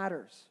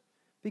matters.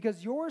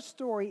 Because your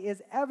story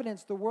is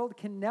evidence the world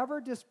can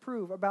never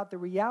disprove about the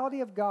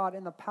reality of God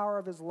and the power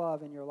of his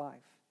love in your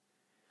life.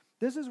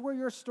 This is where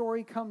your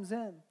story comes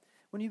in.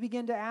 When you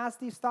begin to ask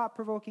these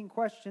thought-provoking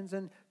questions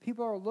and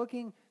people are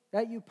looking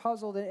at you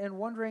puzzled and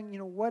wondering,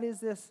 what is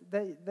this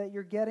that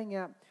you're getting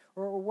at?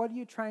 Or what are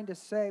you trying to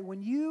say?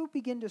 When you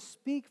begin to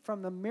speak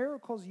from the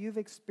miracles you've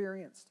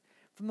experienced,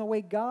 from the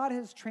way God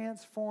has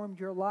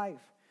transformed your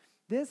life,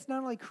 this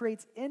not only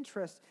creates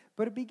interest,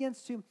 but it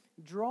begins to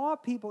draw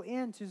people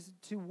in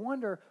to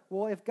wonder,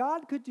 well, if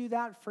God could do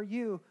that for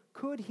you,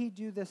 could he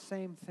do the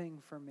same thing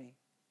for me?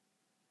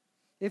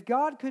 If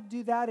God could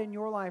do that in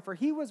your life, or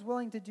he was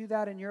willing to do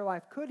that in your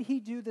life, could he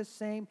do the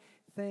same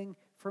thing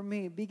for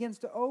me? It begins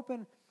to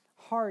open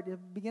heart.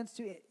 It begins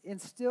to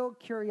instill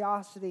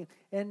curiosity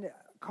and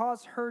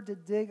cause her to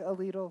dig a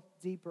little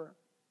deeper,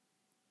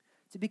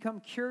 to become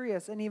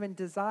curious and even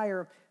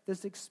desire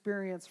this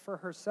experience for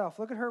herself.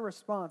 Look at her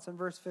response in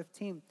verse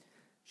 15.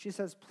 She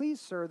says, "Please,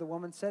 sir," the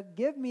woman said,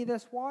 "give me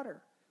this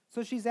water."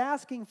 So she's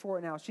asking for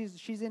it now.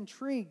 She's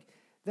intrigued.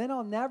 "Then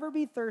I'll never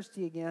be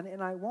thirsty again,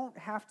 and I won't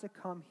have to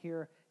come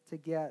here to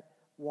get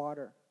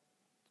water."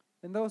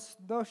 And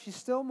though she's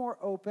still more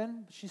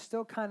open, she's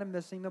still kind of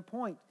missing the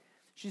point.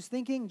 She's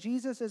thinking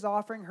Jesus is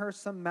offering her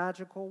some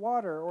magical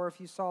water, or if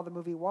you saw the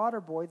movie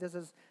Waterboy, this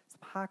is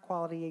some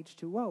high-quality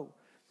H2O.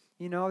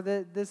 You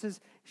know,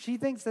 she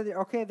thinks that,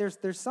 okay,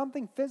 there's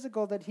something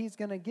physical that he's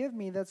going to give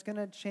me that's going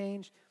to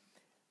change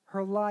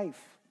her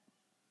life.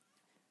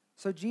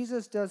 So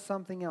Jesus does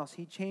something else.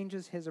 He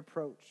changes his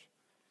approach.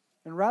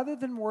 And rather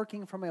than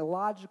working from a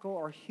logical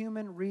or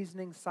human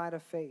reasoning side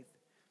of faith,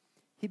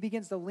 he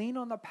begins to lean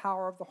on the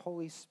power of the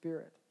Holy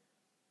Spirit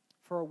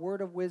for a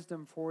word of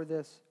wisdom for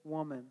this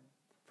woman,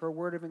 for a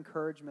word of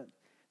encouragement.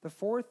 The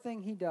fourth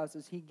thing he does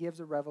is he gives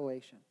a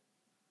revelation.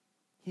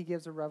 He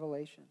gives a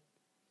revelation.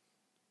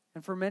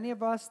 And for many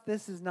of us,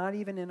 this is not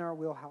even in our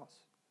wheelhouse.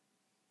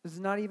 This is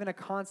not even a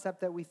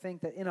concept that we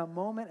think that in a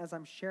moment as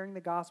I'm sharing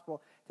the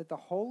gospel, that the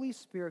Holy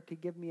Spirit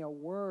could give me a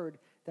word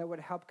that would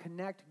help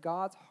connect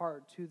God's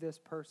heart to this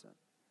person.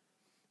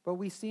 But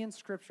we see in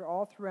Scripture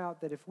all throughout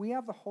that if we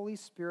have the Holy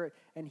Spirit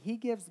and he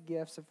gives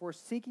gifts, if we're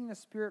seeking the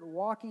Spirit,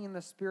 walking in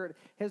the Spirit,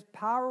 his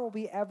power will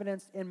be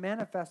evidenced and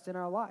manifest in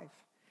our life.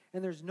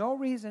 And there's no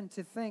reason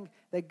to think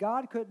that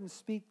God couldn't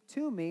speak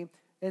to me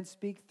and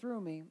speak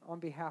through me on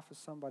behalf of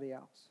somebody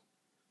else.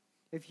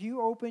 If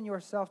you open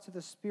yourself to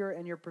the Spirit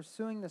and you're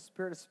pursuing the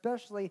Spirit,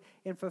 especially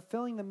in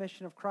fulfilling the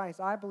mission of Christ,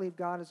 I believe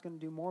God is going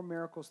to do more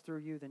miracles through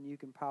you than you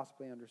can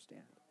possibly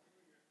understand.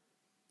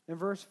 In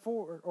verse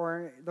 4,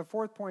 or the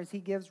fourth point, is he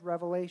gives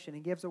revelation.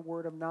 He gives a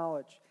word of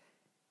knowledge.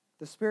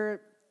 The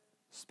Spirit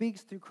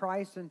speaks through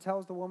Christ and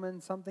tells the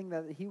woman something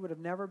that he would have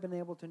never been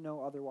able to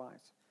know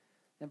otherwise.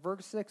 In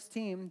verse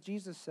 16,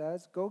 Jesus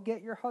says, "Go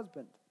get your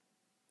husband."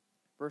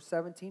 Verse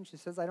 17, she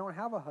says, "I don't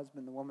have a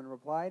husband," the woman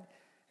replied.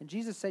 And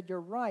Jesus said,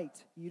 "You're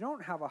right. You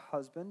don't have a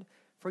husband,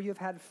 for you've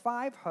had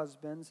 5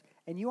 husbands,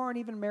 and you aren't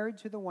even married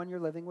to the one you're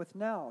living with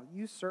now.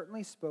 You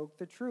certainly spoke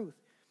the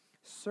truth."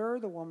 "Sir,"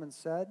 the woman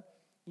said,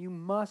 "you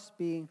must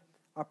be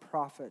a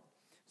prophet."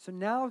 So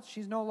now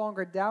she's no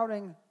longer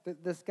doubting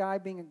this guy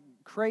being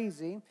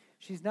crazy.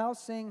 She's now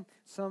seeing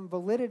some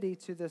validity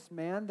to this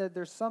man, that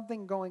there's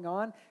something going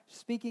on.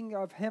 Speaking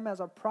of him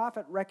as a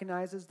prophet,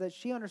 recognizes that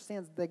she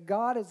understands that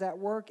God is at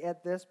work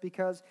at this,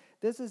 because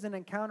this is an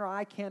encounter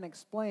I can't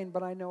explain,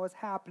 but I know it's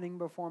happening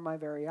before my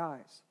very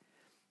eyes.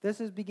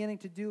 This is beginning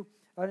to do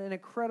an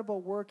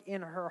incredible work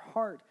in her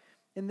heart.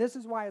 And this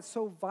is why it's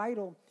so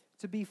vital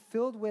to be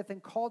filled with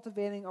and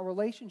cultivating a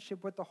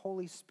relationship with the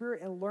Holy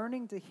Spirit and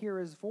learning to hear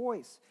his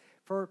voice.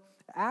 For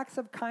acts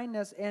of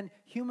kindness and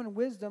human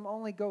wisdom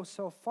only go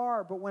so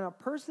far, but when a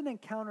person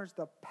encounters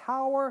the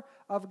power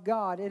of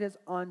God, it is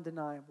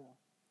undeniable.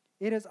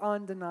 It is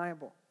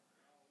undeniable.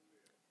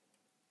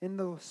 And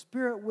the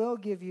Spirit will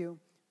give you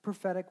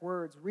prophetic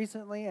words.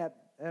 Recently, at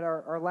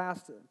our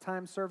last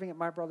time serving at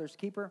My Brother's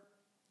Keeper,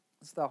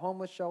 it's the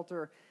homeless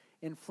shelter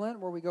in Flint,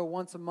 where we go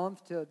once a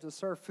month to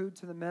serve food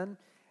to the men.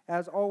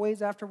 As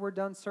always, after we're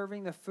done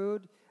serving the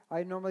food,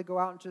 I normally go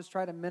out and just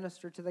try to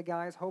minister to the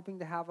guys, hoping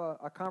to have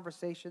a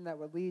conversation that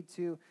would lead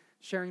to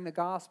sharing the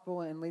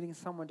gospel and leading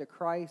someone to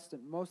Christ.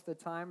 And most of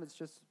the time, it's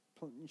just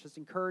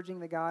encouraging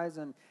the guys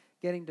and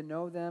getting to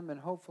know them, and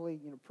hopefully,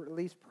 at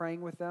least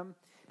praying with them.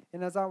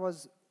 And as I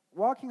was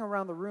walking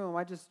around the room,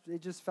 it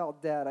just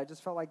felt dead. I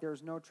just felt like there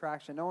was no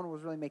traction. No one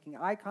was really making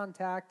eye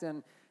contact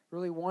and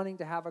really wanting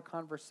to have a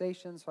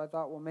conversation. So I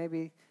thought, well,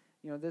 maybe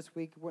this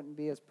week wouldn't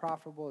be as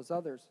profitable as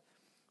others.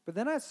 But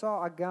then I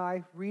saw a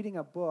guy reading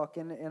a book,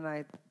 and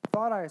I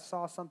thought I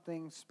saw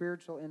something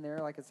spiritual in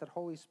there, like it said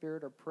Holy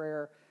Spirit or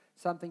prayer,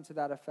 something to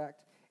that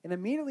effect. And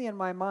immediately in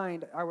my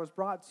mind, I was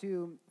brought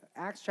to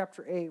Acts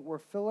chapter 8, where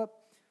Philip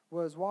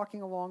was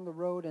walking along the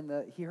road,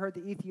 and he heard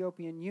the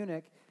Ethiopian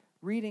eunuch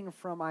reading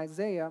from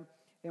Isaiah.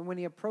 And when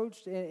he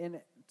approached and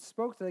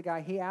spoke to the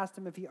guy, he asked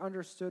him if he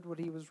understood what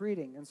he was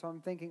reading. And so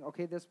I'm thinking,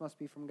 okay, this must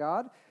be from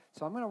God.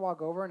 So I'm going to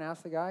walk over and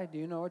ask the guy, "Do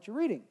you know what you're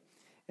reading?"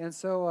 And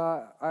so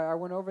I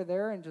went over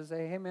there and just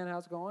say, "Hey, man,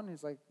 how's it going?"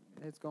 He's like,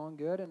 "It's going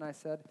good." And I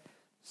said,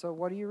 "So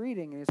what are you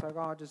reading?" And he's like,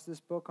 "Oh, just this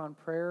book on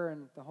prayer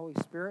and the Holy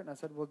Spirit." And I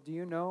said, "Well, do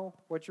you know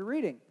what you're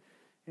reading?"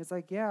 And he's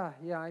like, yeah,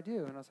 I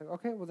do." And I was like,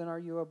 "Okay, well, then are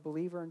you a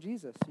believer in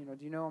Jesus? Do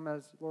you know him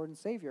as Lord and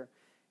Savior?"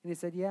 And he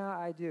said, "Yeah,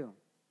 I do." And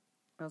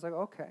I was like,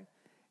 "Okay."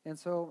 And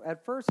so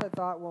at first I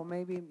thought, well,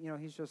 maybe,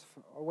 he's just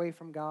away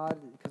from God,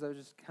 because I was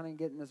just kind of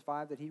getting this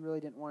vibe that he really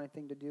didn't want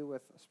anything to do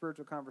with a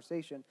spiritual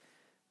conversation.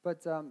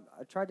 But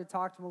I tried to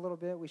talk to him a little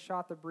bit. We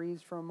shot the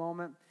breeze for a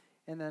moment.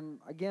 And then,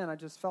 again, I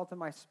just felt in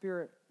my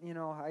spirit,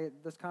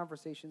 this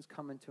conversation's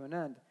coming to an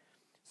end.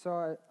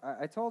 So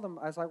I told him,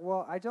 I was like,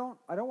 "Well, I don't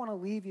want to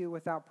leave you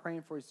without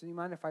praying for you. So do you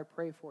mind if I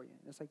pray for you?"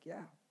 And it's like,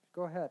 "Yeah,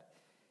 go ahead."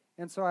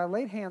 And so I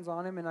laid hands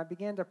on him, and I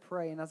began to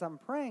pray. And as I'm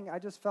praying, I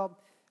just felt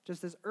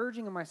just this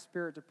urging in my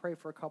spirit to pray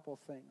for a couple of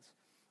things.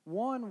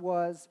 One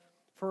was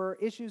for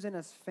issues in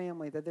his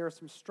family, that there was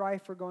some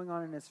strife going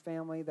on in his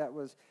family that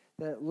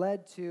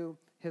led to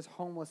his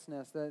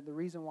homelessness, the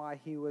reason why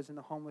he was in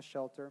the homeless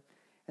shelter.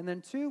 And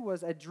then 2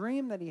 was a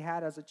dream that he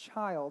had as a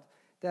child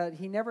that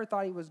he never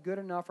thought he was good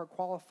enough or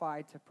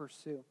qualified to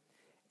pursue.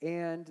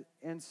 And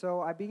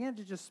so I began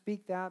to just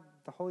speak that.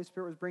 The Holy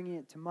Spirit was bringing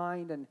it to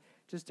mind and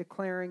just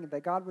declaring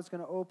that God was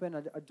going to open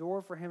a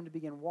door for him to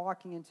begin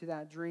walking into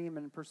that dream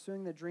and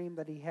pursuing the dream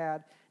that he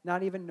had,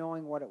 not even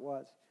knowing what it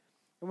was.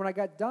 And when I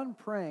got done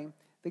praying,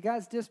 the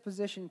guy's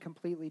disposition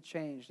completely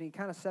changed. And he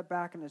kind of sat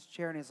back in his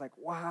chair and he's like,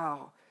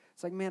 wow.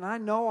 It's like, man, I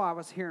know I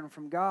was hearing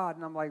from God.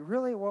 And I'm like,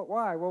 really?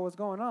 Why? What was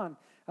going on?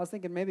 I was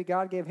thinking maybe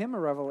God gave him a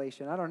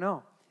revelation. I don't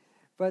know.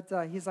 But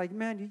he's like,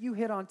 man, you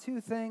hit on two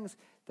things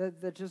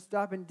that just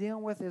I've been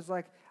dealing with. Is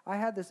like, I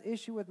had this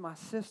issue with my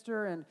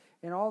sister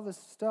and all this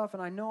stuff,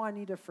 and I know I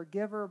need to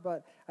forgive her,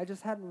 but I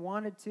just hadn't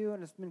wanted to,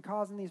 and it's been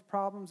causing these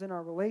problems in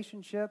our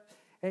relationship.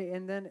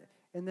 And then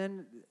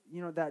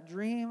that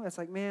dream, it's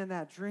like, man,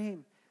 that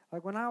dream.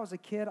 Like when I was a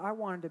kid, I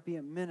wanted to be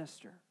a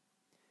minister,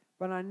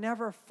 but I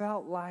never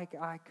felt like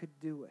I could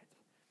do it.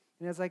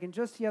 And it's like, and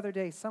just the other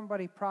day,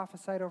 somebody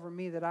prophesied over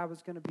me that I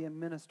was going to be a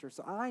minister.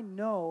 So I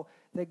know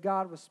that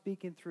God was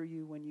speaking through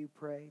you when you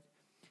prayed.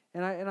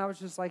 And I was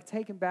just like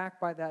taken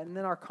back by that. And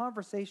then our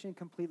conversation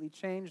completely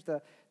changed.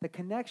 The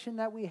connection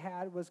that we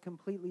had was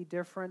completely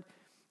different.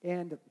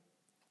 And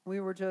it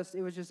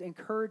was just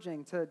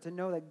encouraging to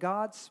know that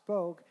God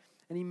spoke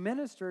and he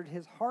ministered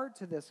his heart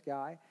to this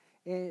guy.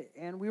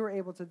 And we were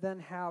able to then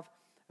have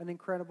an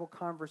incredible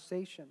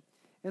conversation.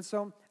 And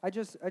so I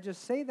just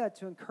say that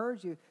to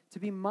encourage you to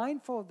be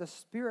mindful of the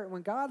Spirit.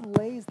 When God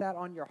lays that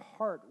on your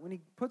heart, when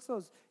he puts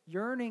those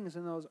yearnings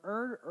and those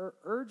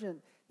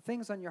urgent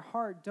things on your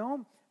heart,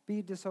 don't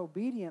be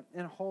disobedient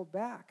and hold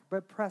back,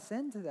 but press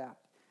into that.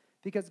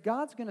 Because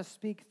God's going to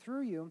speak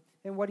through you,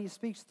 and what he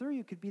speaks through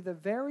you could be the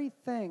very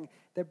thing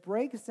that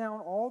breaks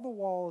down all the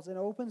walls and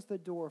opens the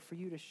door for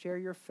you to share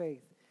your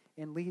faith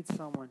and lead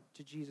someone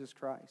to Jesus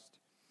Christ.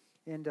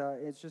 And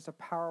it's just a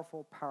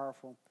powerful,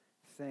 powerful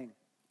thing.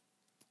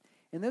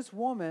 And this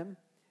woman,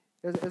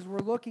 as we're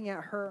looking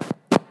at her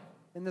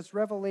and this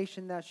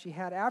revelation that she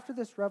had, after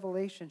this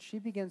revelation, she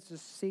begins to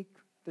seek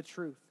the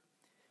truth.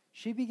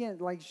 She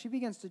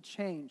begins to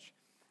change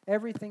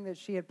everything that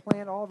she had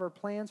planned. All of her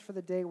plans for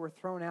the day were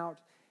thrown out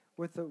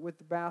with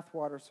the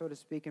bathwater, so to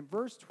speak. In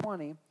verse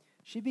 20,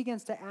 she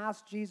begins to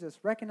ask Jesus,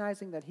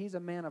 recognizing that he's a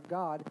man of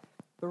God.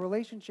 The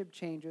relationship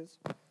changes,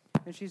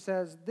 and she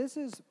says,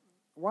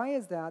 why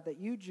is that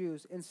you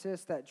Jews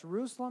insist that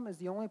Jerusalem is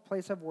the only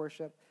place of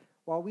worship,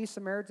 while we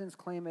Samaritans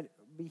claim it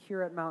be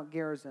here at Mount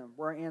Gerizim,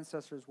 where our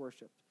ancestors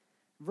worshipped?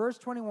 Verse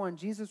 21,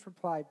 Jesus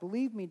replied,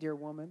 believe me, dear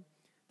woman,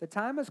 the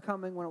time is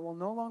coming when it will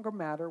no longer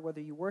matter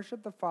whether you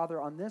worship the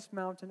Father on this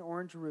mountain or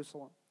in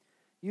Jerusalem.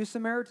 You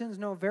Samaritans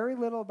know very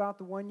little about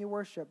the one you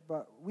worship,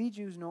 but we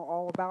Jews know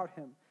all about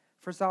him,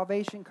 for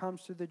salvation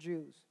comes through the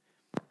Jews.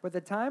 But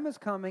the time is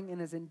coming,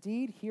 and is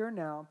indeed here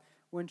now,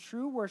 when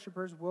true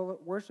worshipers will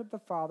worship the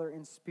Father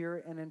in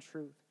spirit and in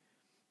truth.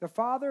 The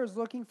Father is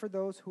looking for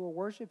those who will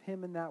worship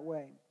him in that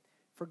way.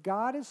 For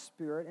God is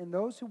spirit, and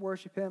those who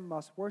worship him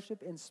must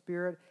worship in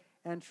spirit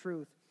and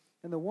truth.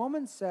 And the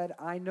woman said,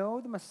 I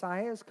know the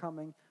Messiah is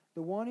coming,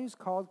 the one who's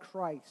called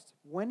Christ.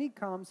 When he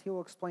comes, he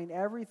will explain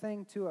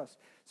everything to us.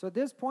 So at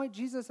this point,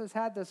 Jesus has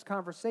had this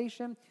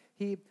conversation.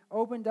 He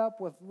opened up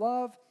with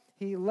love.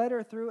 He led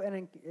her through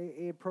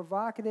a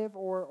provocative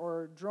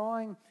or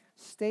drawing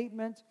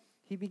statement.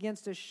 He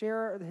begins to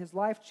share his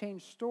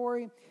life-change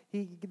story.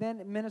 He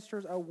then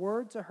ministers a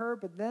word to her.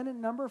 But then in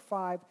number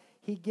 5,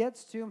 he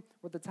gets to,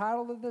 what the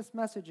title of this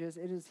message is,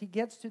 he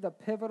gets to the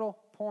pivotal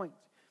point.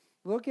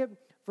 Look at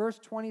verse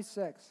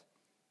 26.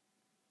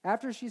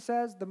 After she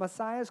says, the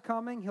Messiah is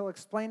coming, he'll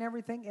explain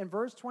everything. In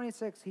verse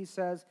 26, he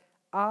says,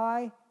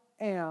 I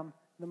am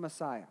the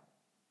Messiah.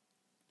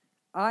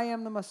 I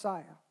am the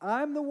Messiah.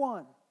 I'm the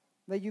one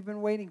that you've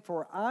been waiting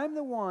for. I'm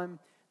the one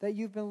that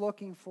you've been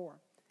looking for.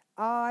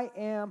 I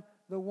am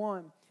the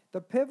one.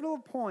 The pivotal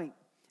point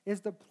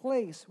is the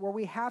place where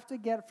we have to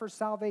get for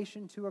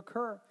salvation to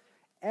occur.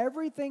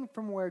 Everything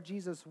from where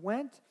Jesus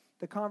went,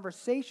 the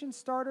conversation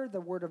starter,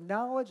 the word of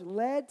knowledge,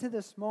 led to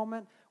this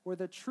moment where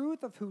the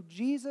truth of who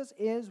Jesus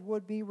is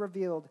would be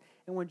revealed.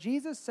 And when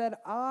Jesus said,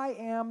 I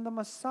am the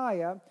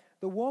Messiah,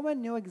 the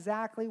woman knew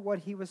exactly what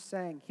he was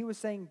saying. He was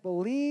saying,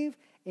 believe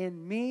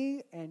in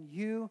me and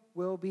you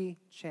will be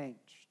changed.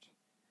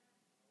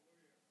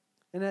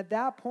 And at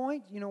that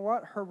point, you know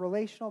what? Her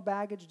relational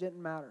baggage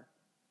didn't matter.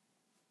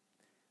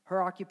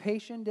 Her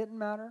occupation didn't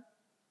matter.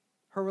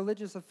 Her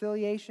religious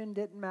affiliation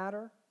didn't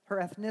matter. Her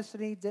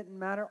ethnicity didn't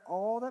matter.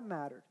 All that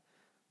mattered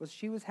was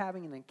she was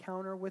having an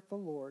encounter with the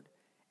Lord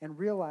and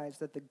realized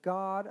that the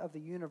God of the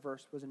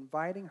universe was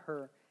inviting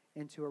her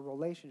into a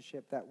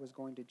relationship that was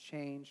going to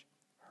change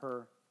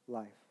her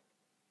life.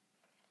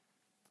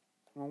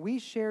 When we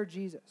share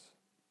Jesus,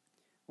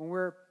 when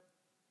we're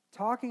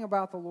talking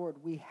about the Lord,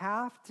 we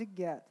have to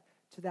get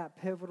to that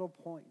pivotal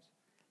point.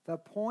 The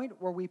point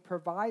where we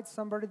provide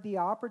somebody the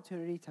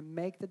opportunity to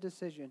make the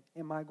decision,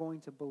 am I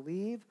going to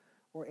believe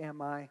or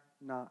am I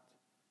not?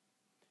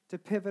 To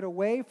pivot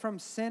away from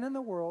sin in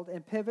the world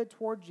and pivot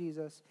toward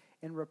Jesus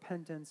in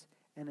repentance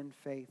and in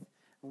faith.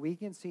 And we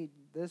can see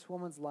this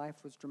woman's life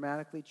was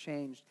dramatically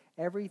changed.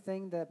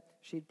 Everything that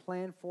she'd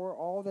planned for,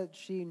 all that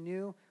she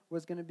knew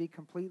was going to be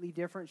completely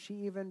different. She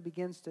even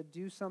begins to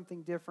do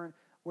something different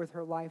with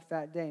her life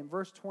that day. In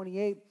verse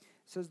 28, it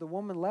says, the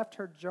woman left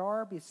her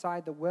jar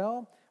beside the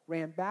well,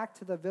 ran back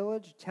to the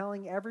village,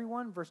 telling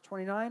everyone. Verse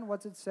 29,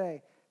 what's it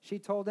say? She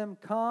told him,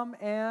 come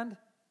and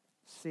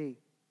see.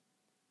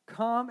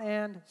 Come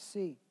and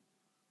see.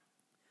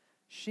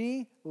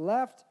 She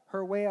left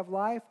her way of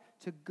life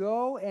to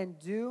go and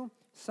do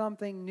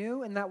something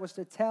new, and that was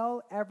to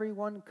tell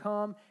everyone,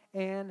 come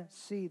and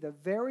see. The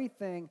very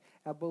thing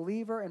a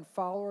believer and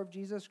follower of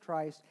Jesus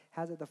Christ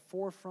has at the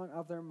forefront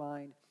of their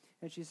mind.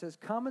 And she says,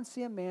 come and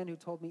see a man who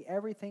told me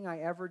everything I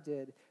ever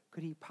did.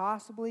 Could he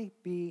possibly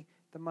be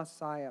the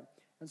Messiah?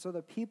 And so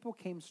the people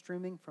came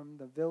streaming from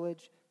the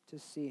village to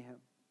see him.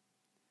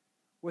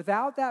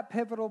 Without that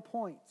pivotal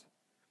point,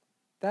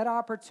 that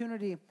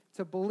opportunity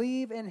to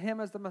believe in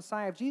him as the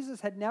Messiah, if Jesus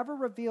had never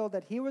revealed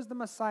that he was the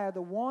Messiah,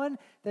 the one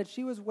that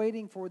she was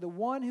waiting for, the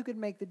one who could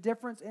make the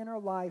difference in her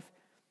life,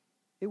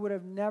 it would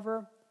have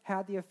never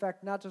had the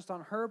effect not just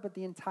on her, but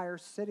the entire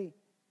city.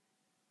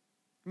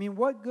 I mean,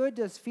 what good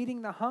does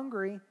feeding the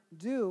hungry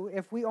do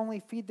if we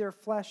only feed their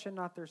flesh and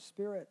not their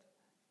spirit?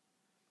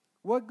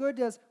 What good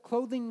does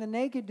clothing the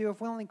naked do if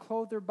we only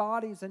clothe their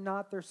bodies and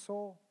not their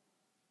soul?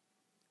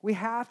 We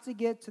have to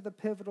get to the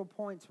pivotal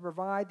point to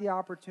provide the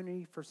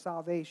opportunity for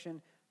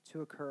salvation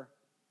to occur.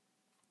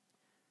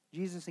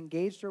 Jesus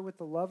engaged her with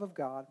the love of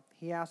God.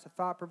 He asked a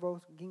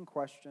thought-provoking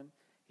question.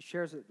 He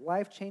shares a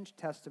life-changed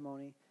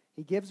testimony.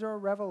 He gives her a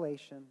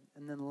revelation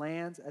and then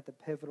lands at the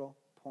pivotal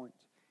point.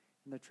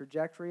 And the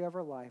trajectory of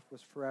her life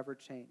was forever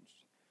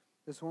changed.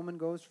 This woman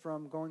goes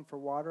from going for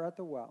water at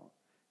the well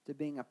to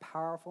being a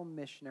powerful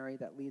missionary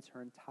that leads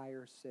her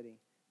entire city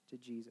to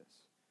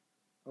Jesus.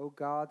 Oh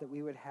God, that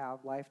we would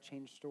have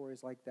life-change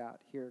stories like that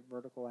here at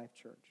Vertical Life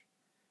Church.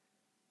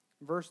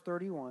 Verse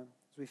 31,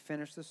 as we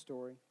finish the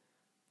story,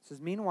 it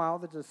says, meanwhile,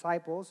 the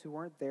disciples who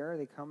weren't there,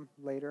 they come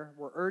later,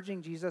 were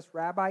urging Jesus,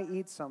 Rabbi,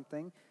 eat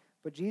something.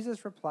 But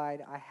Jesus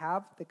replied, I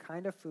have the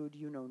kind of food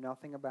you know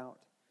nothing about.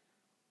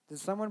 Did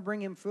someone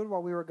bring him food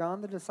while we were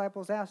gone? The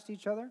disciples asked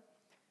each other.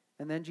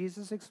 And then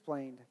Jesus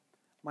explained,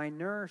 my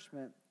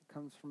nourishment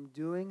comes from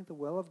doing the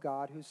will of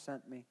God who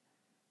sent me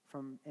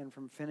and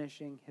from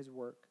finishing his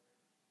work.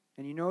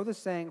 And you know the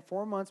saying,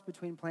 4 months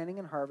between planting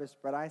and harvest,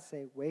 but I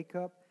say, wake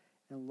up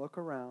and look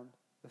around.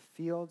 The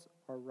fields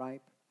are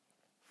ripe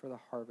for the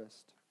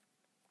harvest.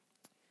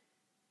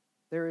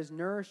 There is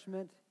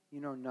nourishment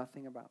you know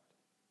nothing about.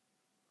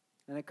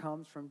 And it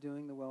comes from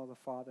doing the will of the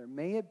Father.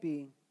 May it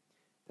be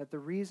that the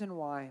reason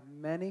why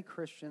many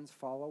Christians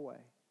fall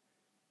away,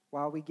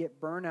 while we get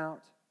burnt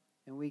out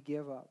and we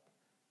give up,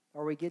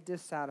 or we get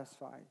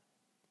dissatisfied,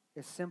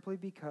 is simply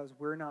because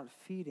we're not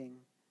feeding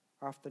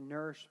off the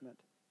nourishment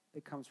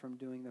that comes from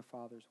doing the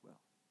Father's will.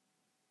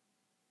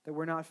 That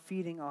we're not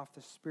feeding off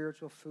the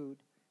spiritual food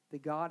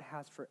that God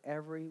has for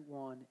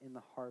everyone in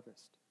the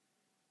harvest.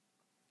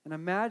 And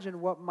imagine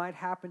what might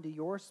happen to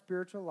your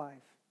spiritual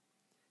life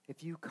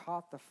if you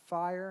caught the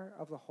fire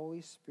of the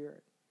Holy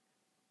Spirit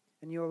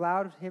and you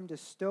allowed him to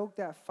stoke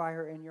that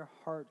fire in your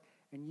heart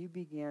and you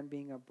began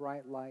being a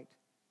bright light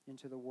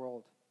into the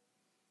world.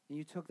 And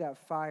you took that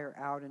fire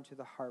out into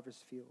the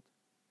harvest field.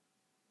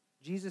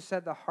 Jesus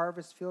said the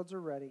harvest fields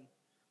are ready.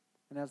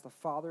 And as the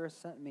Father has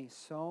sent me,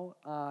 so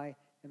I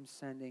am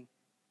sending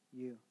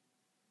you.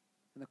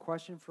 And the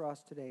question for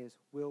us today is,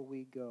 will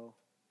we go?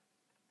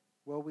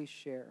 Will we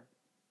share?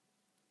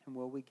 And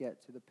will we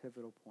get to the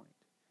pivotal point?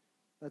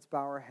 Let's bow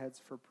our heads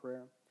for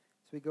prayer.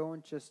 So we go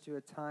in just to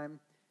a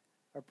time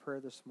of prayer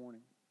this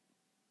morning.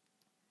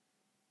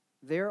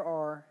 There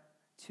are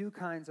two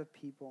kinds of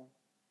people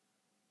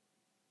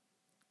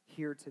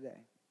here today.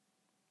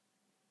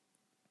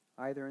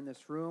 Either in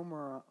this room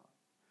or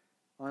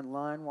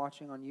online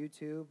watching on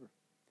YouTube.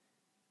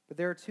 But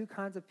there are two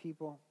kinds of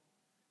people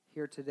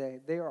here today.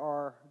 There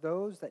are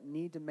those that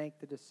need to make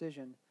the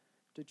decision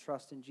to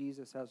trust in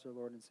Jesus as their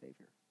Lord and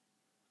Savior.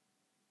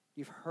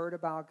 You've heard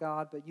about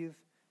God, but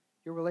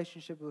your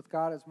relationship with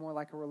God is more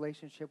like a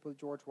relationship with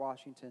George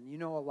Washington. You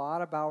know a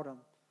lot about him,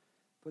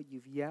 but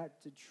you've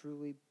yet to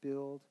truly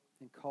build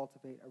and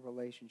cultivate a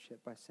relationship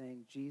by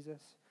saying,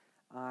 Jesus,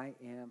 I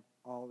am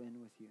all in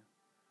with you.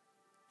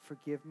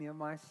 Forgive me of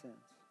my sins.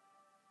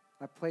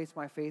 I place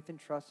my faith and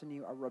trust in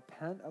you. I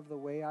repent of the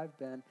way I've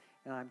been,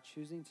 and I'm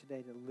choosing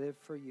today to live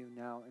for you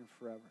now and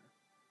forever.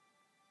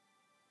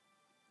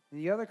 And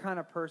the other kind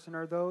of person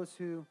are those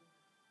who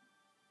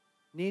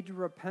need to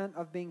repent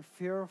of being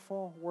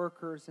fearful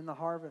workers in the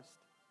harvest.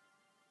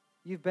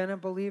 You've been a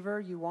believer.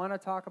 You want to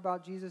talk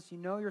about Jesus. You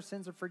know your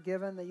sins are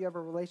forgiven, that you have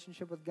a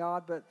relationship with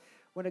God. But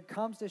when it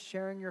comes to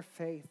sharing your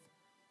faith,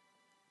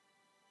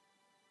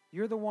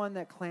 you're the one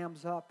that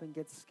clams up and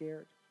gets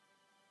scared.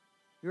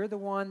 You're the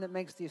one that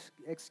makes the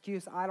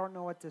excuse, I don't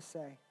know what to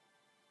say.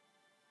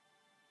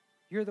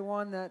 You're the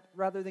one that,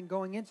 rather than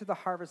going into the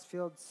harvest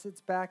field,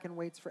 sits back and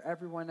waits for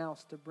everyone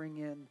else to bring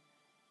in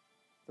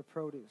the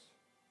produce.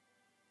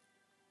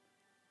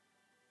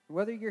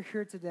 Whether you're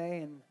here today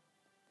and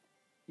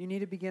you need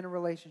to begin a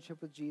relationship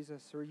with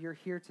Jesus, or you're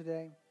here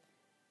today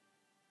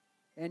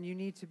and you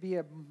need to be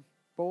a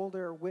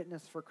bolder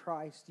witness for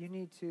Christ. You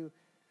need to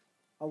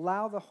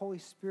allow the Holy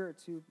Spirit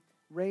to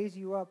raise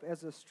you up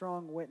as a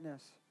strong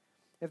witness.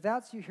 If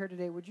that's you here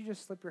today, would you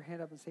just slip your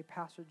hand up and say,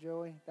 Pastor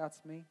Joey,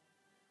 that's me.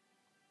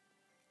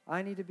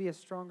 I need to be a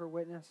stronger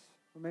witness.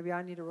 Or maybe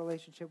I need a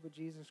relationship with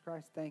Jesus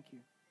Christ. Thank you.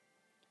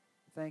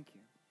 Thank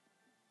you.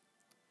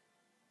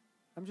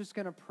 I'm just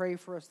going to pray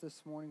for us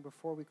this morning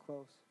before we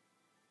close.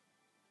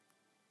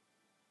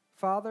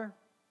 Father,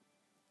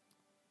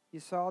 you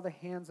saw the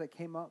hands that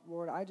came up,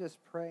 Lord. I just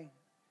pray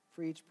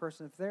for each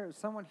person. If there is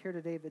someone here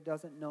today that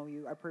doesn't know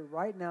you, I pray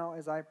right now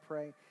as I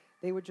pray,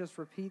 they would just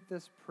repeat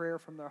this prayer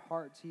from their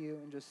heart to you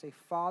and just say,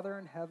 Father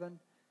in heaven,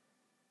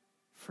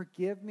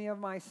 forgive me of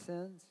my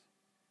sins.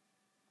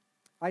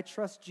 I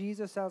trust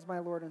Jesus as my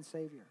Lord and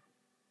Savior.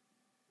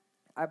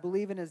 I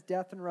believe in his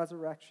death and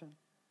resurrection.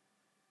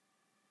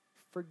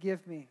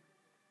 Forgive me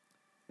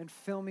and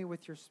fill me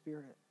with your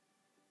Spirit.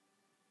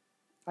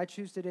 I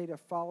choose today to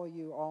follow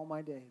you all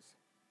my days.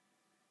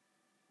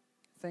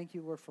 Thank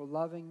you, Lord, for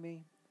loving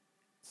me,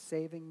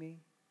 saving me,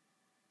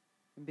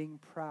 and being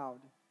proud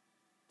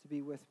to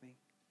be with me.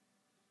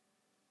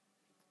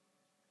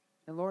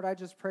 And Lord, I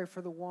just pray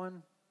for the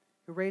one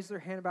who raised their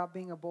hand about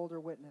being a bolder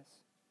witness.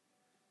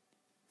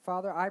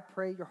 Father, I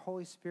pray your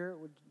Holy Spirit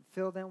would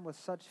fill them with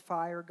such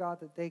fire, God,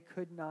 that they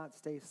could not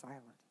stay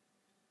silent.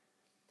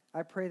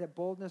 I pray that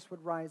boldness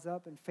would rise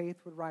up and faith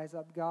would rise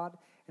up, God.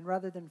 And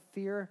rather than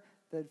fear,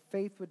 that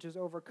faith would just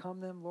overcome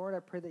them. Lord, I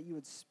pray that you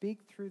would speak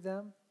through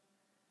them.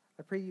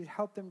 I pray you'd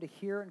help them to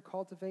hear and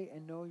cultivate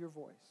and know your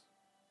voice.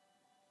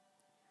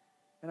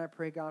 And I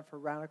pray, God, for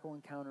radical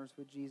encounters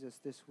with Jesus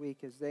this week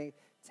as they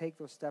take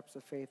those steps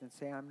of faith and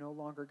say, I'm no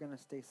longer going to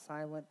stay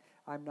silent.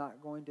 I'm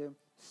not going to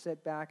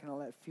sit back and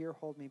let fear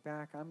hold me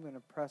back. I'm going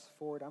to press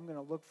forward. I'm going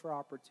to look for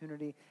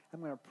opportunity. I'm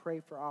going to pray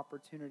for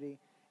opportunity.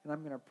 And I'm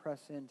going to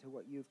press into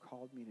what you've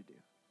called me to do.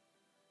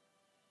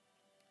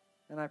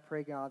 And I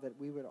pray, God, that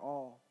we would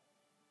all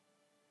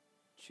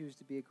choose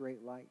to be a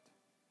great light.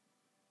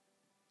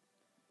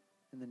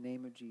 In the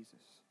name of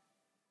Jesus.